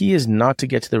 look, the key is not to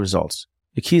get to the results.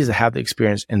 The key is to have the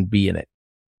experience and be in it.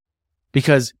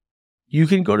 Because you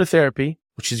can go to therapy,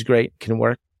 which is great, can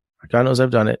work. God knows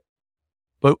I've done it.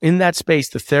 But in that space,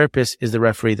 the therapist is the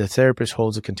referee. The therapist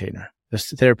holds a container. The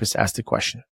therapist asks the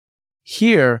question.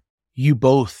 Here, you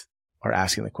both are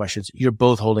asking the questions. You're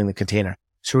both holding the container.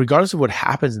 So regardless of what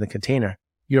happens in the container,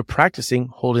 you're practicing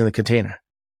holding the container.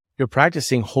 You're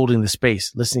practicing holding the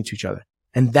space, listening to each other.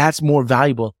 And that's more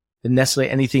valuable than necessarily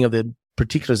anything of the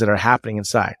particulars that are happening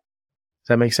inside. Does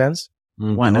that make sense?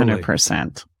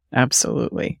 100%.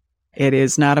 Absolutely. It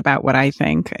is not about what I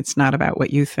think. It's not about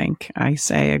what you think. I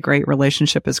say a great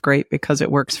relationship is great because it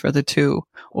works for the two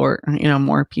or,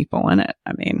 more people in it.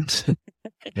 I mean,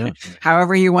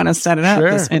 however you want to set it up,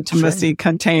 this intimacy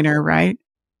container, right?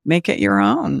 Make it your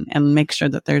own and make sure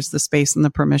that there's the space and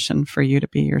the permission for you to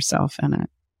be yourself in it.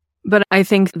 But I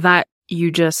think that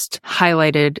you just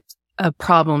highlighted a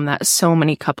problem that so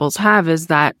many couples have, is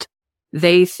that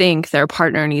they think their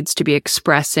partner needs to be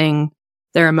expressing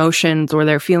their emotions or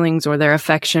their feelings or their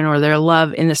affection or their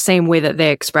love in the same way that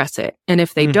they express it. And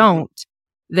if they don't,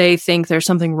 they think there's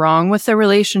something wrong with their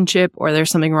relationship, or there's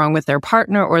something wrong with their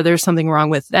partner, or there's something wrong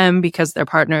with them because their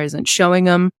partner isn't showing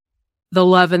them the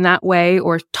love in that way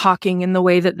or talking in the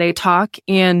way that they talk.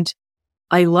 And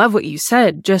I love what you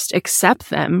said. Just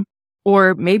accept them.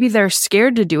 Or maybe they're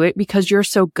scared to do it because you're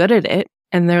so good at it.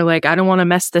 And they're like, I don't want to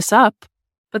mess this up.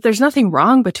 But there's nothing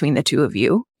wrong between the two of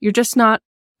you. You're just not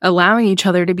allowing each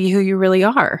other to be who you really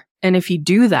are. And if you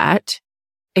do that,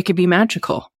 it could be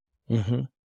magical. Mm-hmm.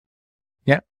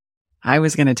 Yeah. I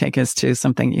was going to take us to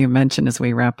something you mentioned as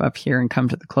we wrap up here and come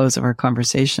to the close of our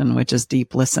conversation, which is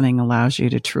deep listening allows you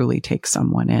to truly take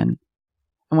someone in.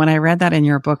 And when I read that in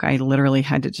your book, I literally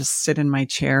had to just sit in my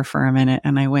chair for a minute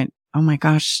and I went, oh my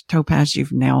gosh, Topaz,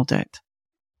 you've nailed it.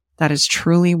 That is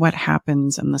truly what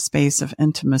happens in the space of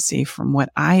intimacy from what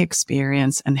I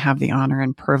experience and have the honor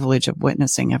and privilege of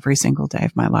witnessing every single day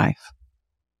of my life.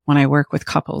 When I work with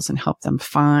couples and help them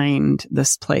find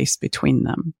this place between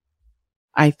them,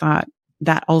 I thought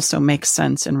that also makes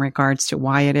sense in regards to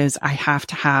why it is I have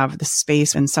to have the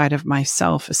space inside of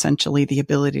myself, essentially the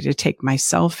ability to take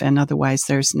myself in. Otherwise,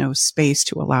 there's no space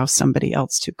to allow somebody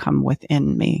else to come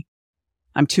within me.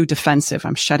 I'm too defensive.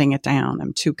 I'm shutting it down.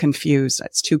 I'm too confused.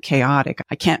 It's too chaotic.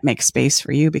 I can't make space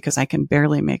for you because I can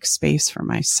barely make space for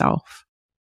myself.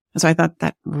 So I thought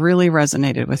that really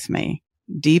resonated with me.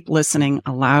 Deep listening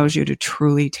allows you to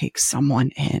truly take someone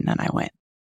in. And I went,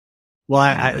 well,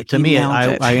 I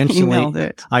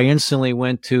instantly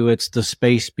went to, it's the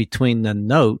space between the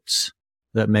notes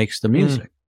that makes the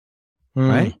music,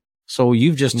 right? So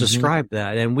you've just described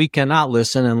that, and we cannot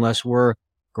listen unless we're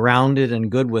grounded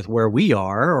and good with where we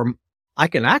are. Or I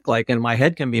can act like, and my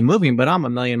head can be moving, but I'm a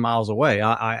million miles away.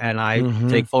 I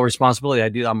take full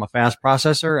responsibility. I'm a fast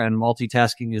processor, and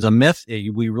multitasking is a myth.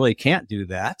 We really can't do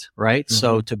that, right?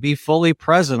 So to be fully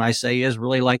present, I say, is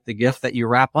really like the gift that you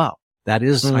wrap up. That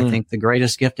is, I think, the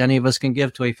greatest gift any of us can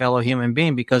give to a fellow human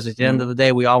being, because at the end of the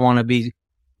day, we all want to be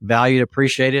valued,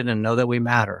 appreciated, and know that we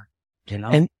matter. You know?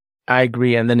 And I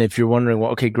agree. And then if you're wondering,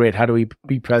 well, okay, great. How do we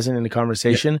be present in the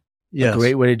conversation? Yes. A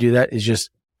great way to do that is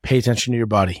just pay attention to your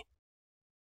body.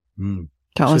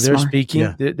 Tell us they're more. Speaking.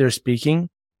 Yeah. They're speaking.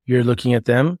 You're looking at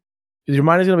them. Your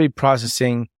mind is going to be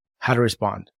processing how to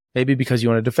respond. Maybe because you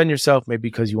want to defend yourself. Maybe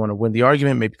because you want to win the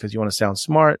argument. Maybe because you want to sound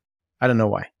smart. I don't know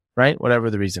why, right? Whatever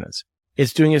the reason is.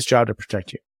 It's doing its job to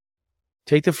protect you.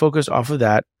 Take the focus off of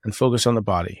that and focus on the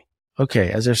body.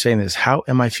 Okay, as they're saying this, how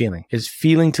am I feeling? It's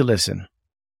feeling to listen.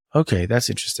 Okay, that's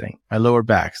interesting. My lower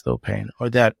back's a little pain. Or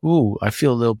that, ooh, I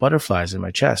feel little butterflies in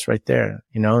my chest right there,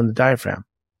 in the diaphragm.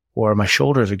 Or my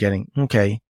shoulders are getting,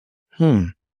 okay,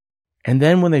 And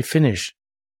then when they finish,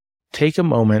 take a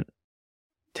moment,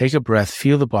 take a breath,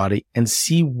 feel the body, and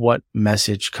see what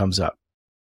message comes up.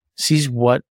 See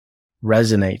what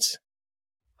resonates,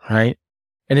 right?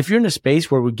 And if you're in a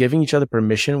space where we're giving each other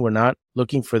permission, we're not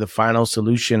looking for the final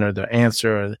solution or the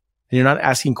answer, and you're not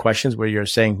asking questions where you're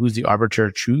saying who's the arbiter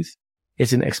of truth.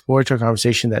 It's an exploratory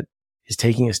conversation that is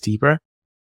taking us deeper.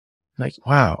 Like,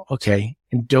 wow, okay.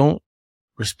 And don't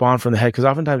respond from the head, because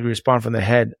oftentimes we respond from the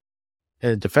head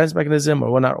in a defense mechanism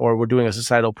or whatnot, or we're doing a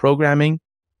societal programming.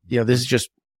 This is just,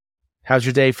 how's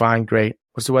your day? Fine, great.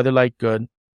 What's the weather like? Good,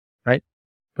 right?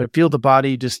 But feel the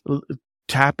body, just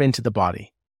tap into the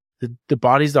body. The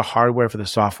body's the hardware for the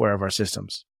software of our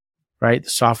systems, right? The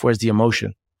software is the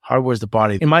emotion. Hardware is the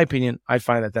body. In my opinion, I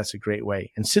find that that's a great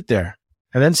way. And sit there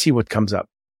and then see what comes up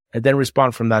and then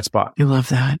respond from that spot. You love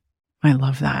that. I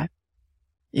love that.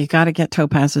 You got to get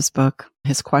Topaz's book.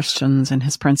 His questions and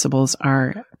his principles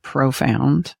are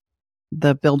profound.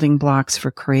 The building blocks for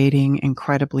creating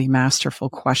incredibly masterful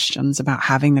questions about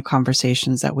having the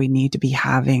conversations that we need to be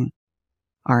having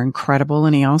are incredible.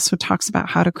 And he also talks about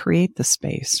how to create the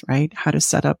space, right? How to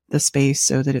set up the space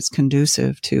so that it's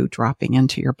conducive to dropping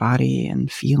into your body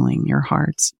and feeling your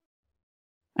hearts.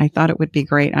 I thought it would be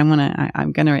great. I'm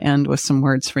going to end with some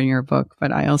words from your book,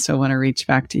 but I also want to reach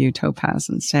back to you, Topaz,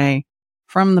 and say,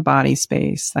 from the body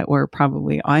space that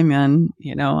I'm in,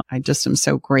 I just am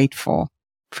so grateful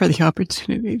for the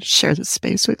opportunity to share this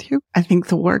space with you. I think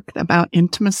the work about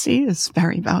intimacy is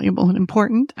very valuable and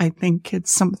important. I think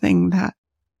it's something that,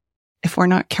 if we're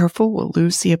not careful, we'll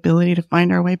lose the ability to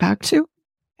find our way back to.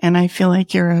 And I feel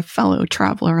like you're a fellow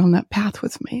traveler on that path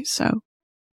with me. So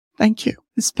thank you.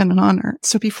 It's been an honor.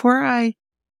 So before I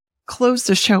close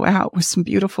the show out with some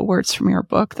beautiful words from your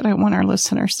book that I want our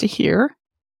listeners to hear,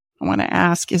 I want to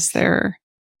ask, is there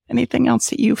anything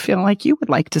else that you feel like you would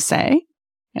like to say,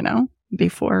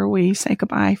 before we say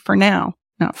goodbye for now?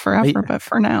 Not forever, but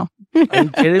for now. Are you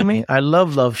kidding me? I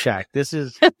love Love Shack. This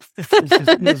is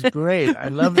great. I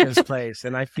love this place.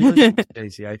 And I feel you,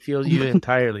 Stacey. I feel you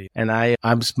entirely. And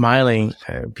I'm smiling.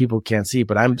 People can't see,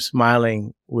 but I'm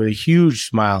smiling with a huge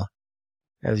smile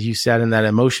as you sat in that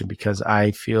emotion, because I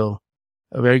feel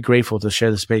very grateful to share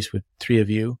the space with three of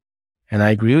you And I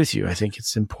agree with you. I think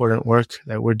it's important work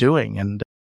that we're doing, and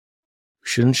we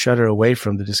shouldn't shudder away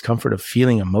from the discomfort of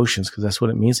feeling emotions, because that's what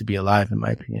it means to be alive, in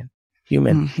my opinion.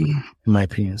 Human, in my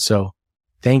opinion. So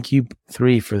thank you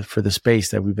three for the space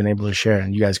that we've been able to share,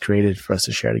 and you guys created for us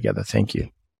to share together. Thank you.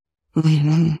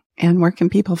 Mm-hmm. And where can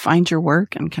people find your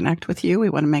work and connect with you? We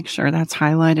want to make sure that's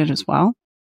highlighted as well.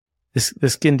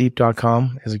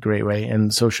 TheSkinDeep.com is a great way,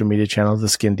 and social media channels, The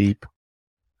Skin Deep.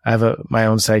 I have my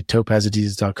own site,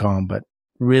 TopazAdizes.com, but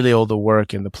really all the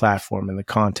work and the platform and the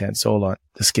content is all on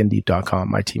TheSkinDeep.com,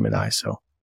 my team and I. So,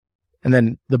 and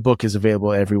then the book is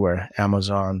available everywhere,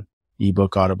 Amazon,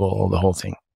 ebook, Audible, the whole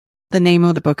thing. The name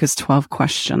of the book is 12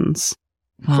 Questions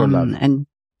for Love. And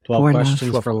 12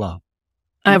 Questions for Love.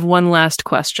 I have one last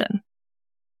question.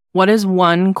 What is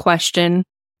one question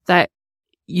that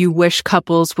you wish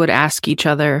couples would ask each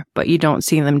other, but you don't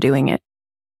see them doing it?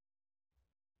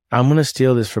 I'm going to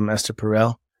steal this from Esther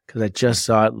Perel, because I just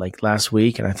saw it like last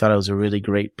week, and I thought it was a really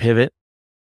great pivot.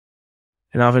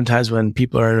 And oftentimes when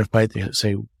people are in a fight, they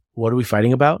say, what are we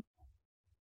fighting about?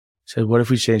 I said, what if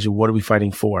we change it? What are we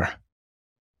fighting for?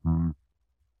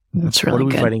 That's really good. What are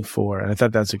we fighting for? And I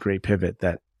thought that's a great pivot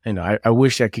that, I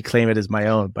wish I could claim it as my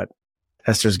own, but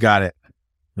Esther's got it.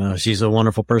 She's a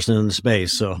wonderful person in the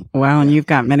space. So wow, and you've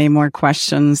got many more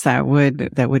questions that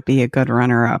would be a good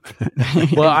runner up.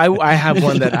 Well, I have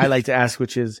one that I like to ask,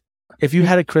 which is, if you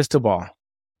had a crystal ball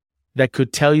that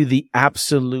could tell you the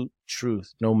absolute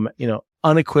truth,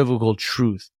 unequivocal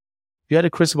truth. If you had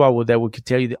a crystal ball that could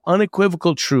tell you the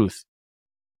unequivocal truth,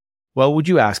 what would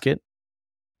you ask it,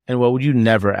 and what would you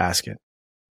never ask it?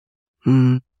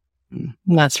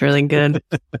 That's really good.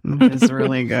 It's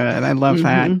really good. I love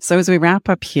that. So as we wrap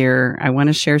up here, I want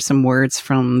to share some words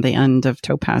from the end of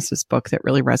Topaz's book that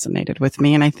really resonated with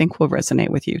me, and I think will resonate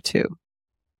with you too.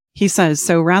 He says,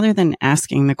 so rather than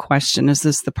asking the question, is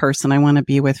this the person I want to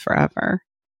be with forever?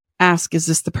 Ask, is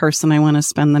this the person I want to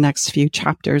spend the next few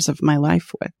chapters of my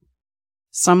life with?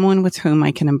 Someone with whom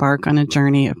I can embark on a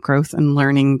journey of growth and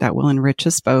learning that will enrich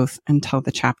us both until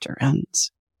the chapter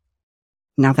ends.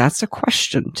 Now that's a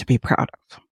question to be proud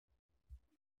of.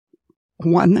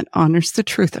 One that honors the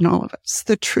truth in all of us,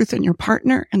 the truth in your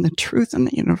partner and the truth in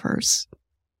the universe.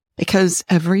 Because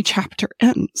every chapter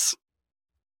ends.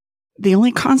 The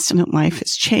only constant in life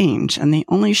is change, and the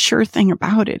only sure thing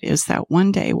about it is that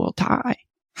one day we'll die.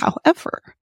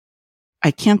 However,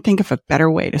 I can't think of a better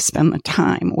way to spend the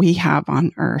time we have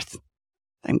on Earth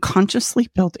than consciously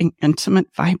building intimate,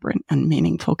 vibrant, and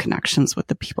meaningful connections with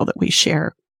the people that we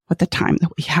share with the time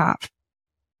that we have.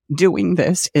 Doing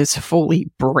this is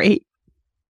fully brave,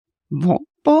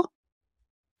 vulnerable,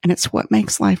 and it's what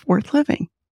makes life worth living.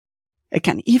 It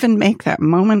can even make that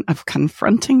moment of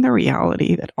confronting the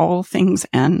reality that all things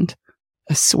end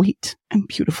a sweet and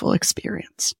beautiful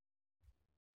experience.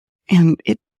 And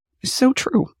it is so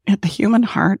true at the human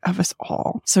heart of us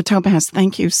all. So Topaz,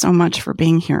 thank you so much for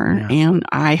being here. Yeah. And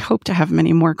I hope to have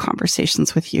many more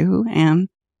conversations with you. And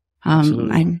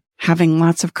I'm having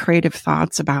lots of creative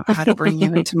thoughts about how to bring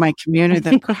you into my community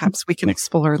that perhaps we can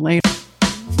explore later.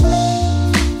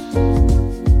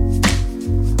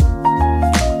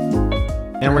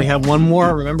 And we have one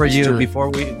more. Remember,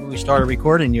 before we started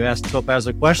recording, you asked Topaz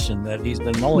a question that he's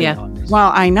been mulling on.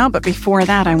 Well, I know, but before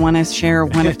that, I want to share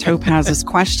one of Topaz's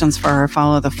questions for our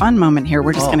Follow the Fun moment here.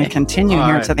 We're just going to continue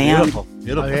to the end.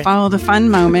 Beautiful. The Follow the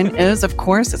Fun moment is, of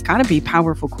course, it's got to be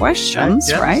powerful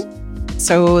questions, right?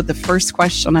 So the first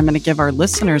question I'm going to give our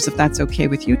listeners, if that's okay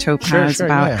with you, Topaz,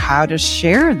 about how to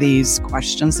share these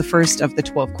questions. The first of the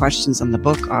 12 questions in the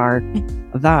book are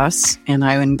thus, and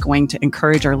I am going to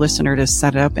encourage our listener to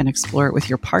set it up and explore it with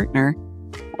your partner,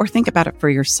 or think about it for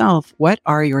yourself. What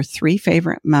are your 3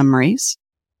 favorite memories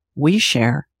we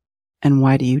share, and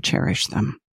why do you cherish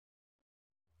them?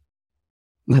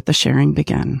 Let the sharing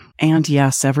begin. And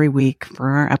yes, every week for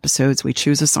our episodes, we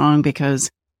choose a song because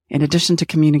in addition to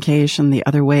communication, the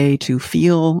other way to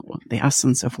feel the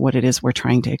essence of what it is we're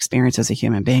trying to experience as a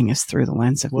human being is through the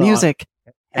lens of music.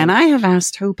 And I have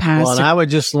asked Topaz. Well, and I would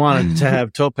just want to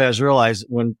have Topaz realize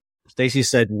when Stacy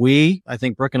said we, I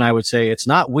think Brooke and I would say it's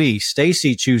not we.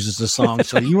 Stacy chooses the song.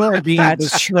 So you are being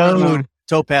bestowed,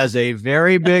 Topaz, a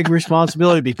very big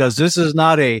responsibility, because this is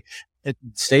not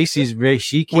Stacy's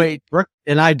wait, Brooke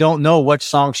and I don't know what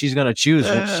song she's going to choose.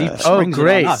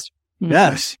 Great.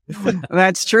 Yes,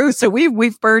 that's true. So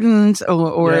we've burdened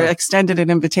or extended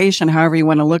an invitation, however you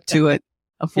want to look to it,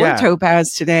 for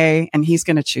Topaz today, and he's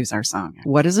going to choose our song.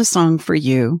 What is a song for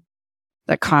you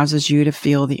that causes you to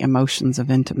feel the emotions of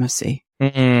intimacy?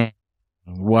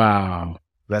 Wow,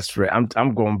 that's right.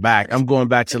 I'm going back. I'm going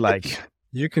back to like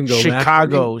You can go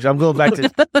Chicago. I'm going back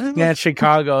to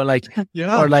Chicago, and like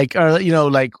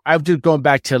I'm just going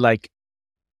back to like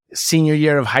senior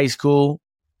year of high school.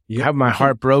 You have my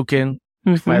heart broken.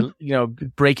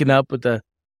 Breaking up with the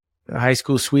high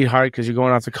school sweetheart because you're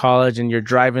going off to college and you're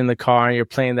driving the car and you're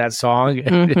playing that song.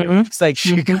 It's like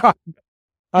Chicago.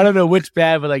 I don't know which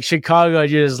band, but like Chicago,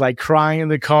 you're just like crying in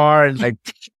the car and like.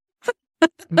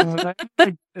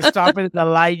 Stopping at the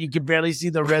light, you can barely see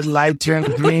the red light turn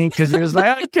green because you're just like,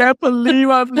 I can't believe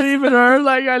I'm leaving her.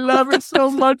 Like, I love her so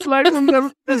much. Like, I'm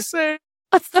never the same.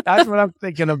 That's what I'm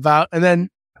thinking about. And then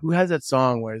who has that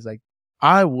song where it's like,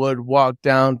 I would walk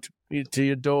down to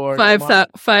your door.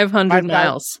 500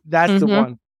 miles. That's the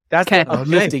one. That's the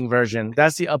uplifting version.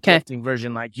 That's the uplifting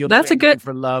version. Like, that's a good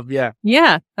for love. Yeah.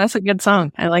 Yeah. That's a good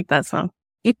song. I like that song.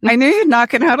 I knew you'd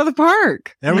knock it out of the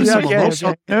park. There was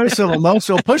some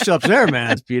emotional push-ups there,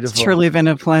 man. It's beautiful. It's truly been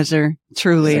a pleasure.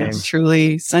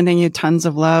 Truly sending you tons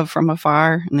of love from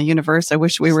afar in the universe. I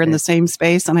wish we were in the same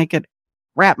space and I could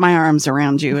wrap my arms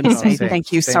around you and say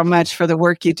thank you so much for the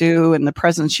work you do and the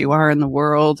presence you are in the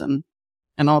world and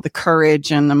all the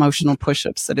courage and emotional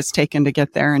push-ups that it's taken to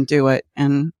get there and do it.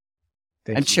 And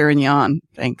cheering you on.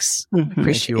 Thanks.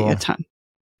 Appreciate you a ton.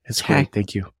 It's great.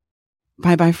 Thank you.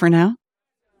 Bye-bye for now.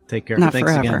 Take care. Not Thanks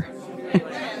forever.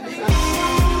 Again.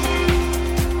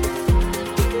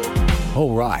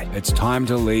 All right, it's time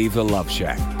to leave the Love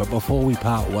Shack. But before we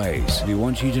part ways, we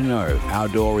want you to know our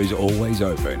door is always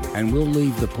open and we'll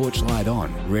leave the porch light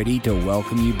on, ready to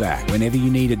welcome you back whenever you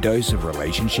need a dose of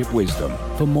relationship wisdom.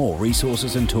 For more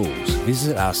resources and tools,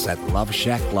 visit us at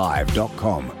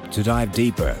loveshacklive.com to dive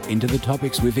deeper into the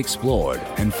topics we've explored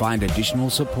and find additional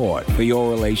support for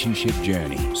your relationship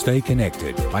journey. Stay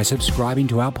connected by subscribing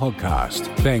to our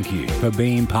podcast. Thank you for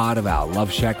being part of our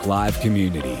Love Shack Live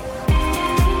community.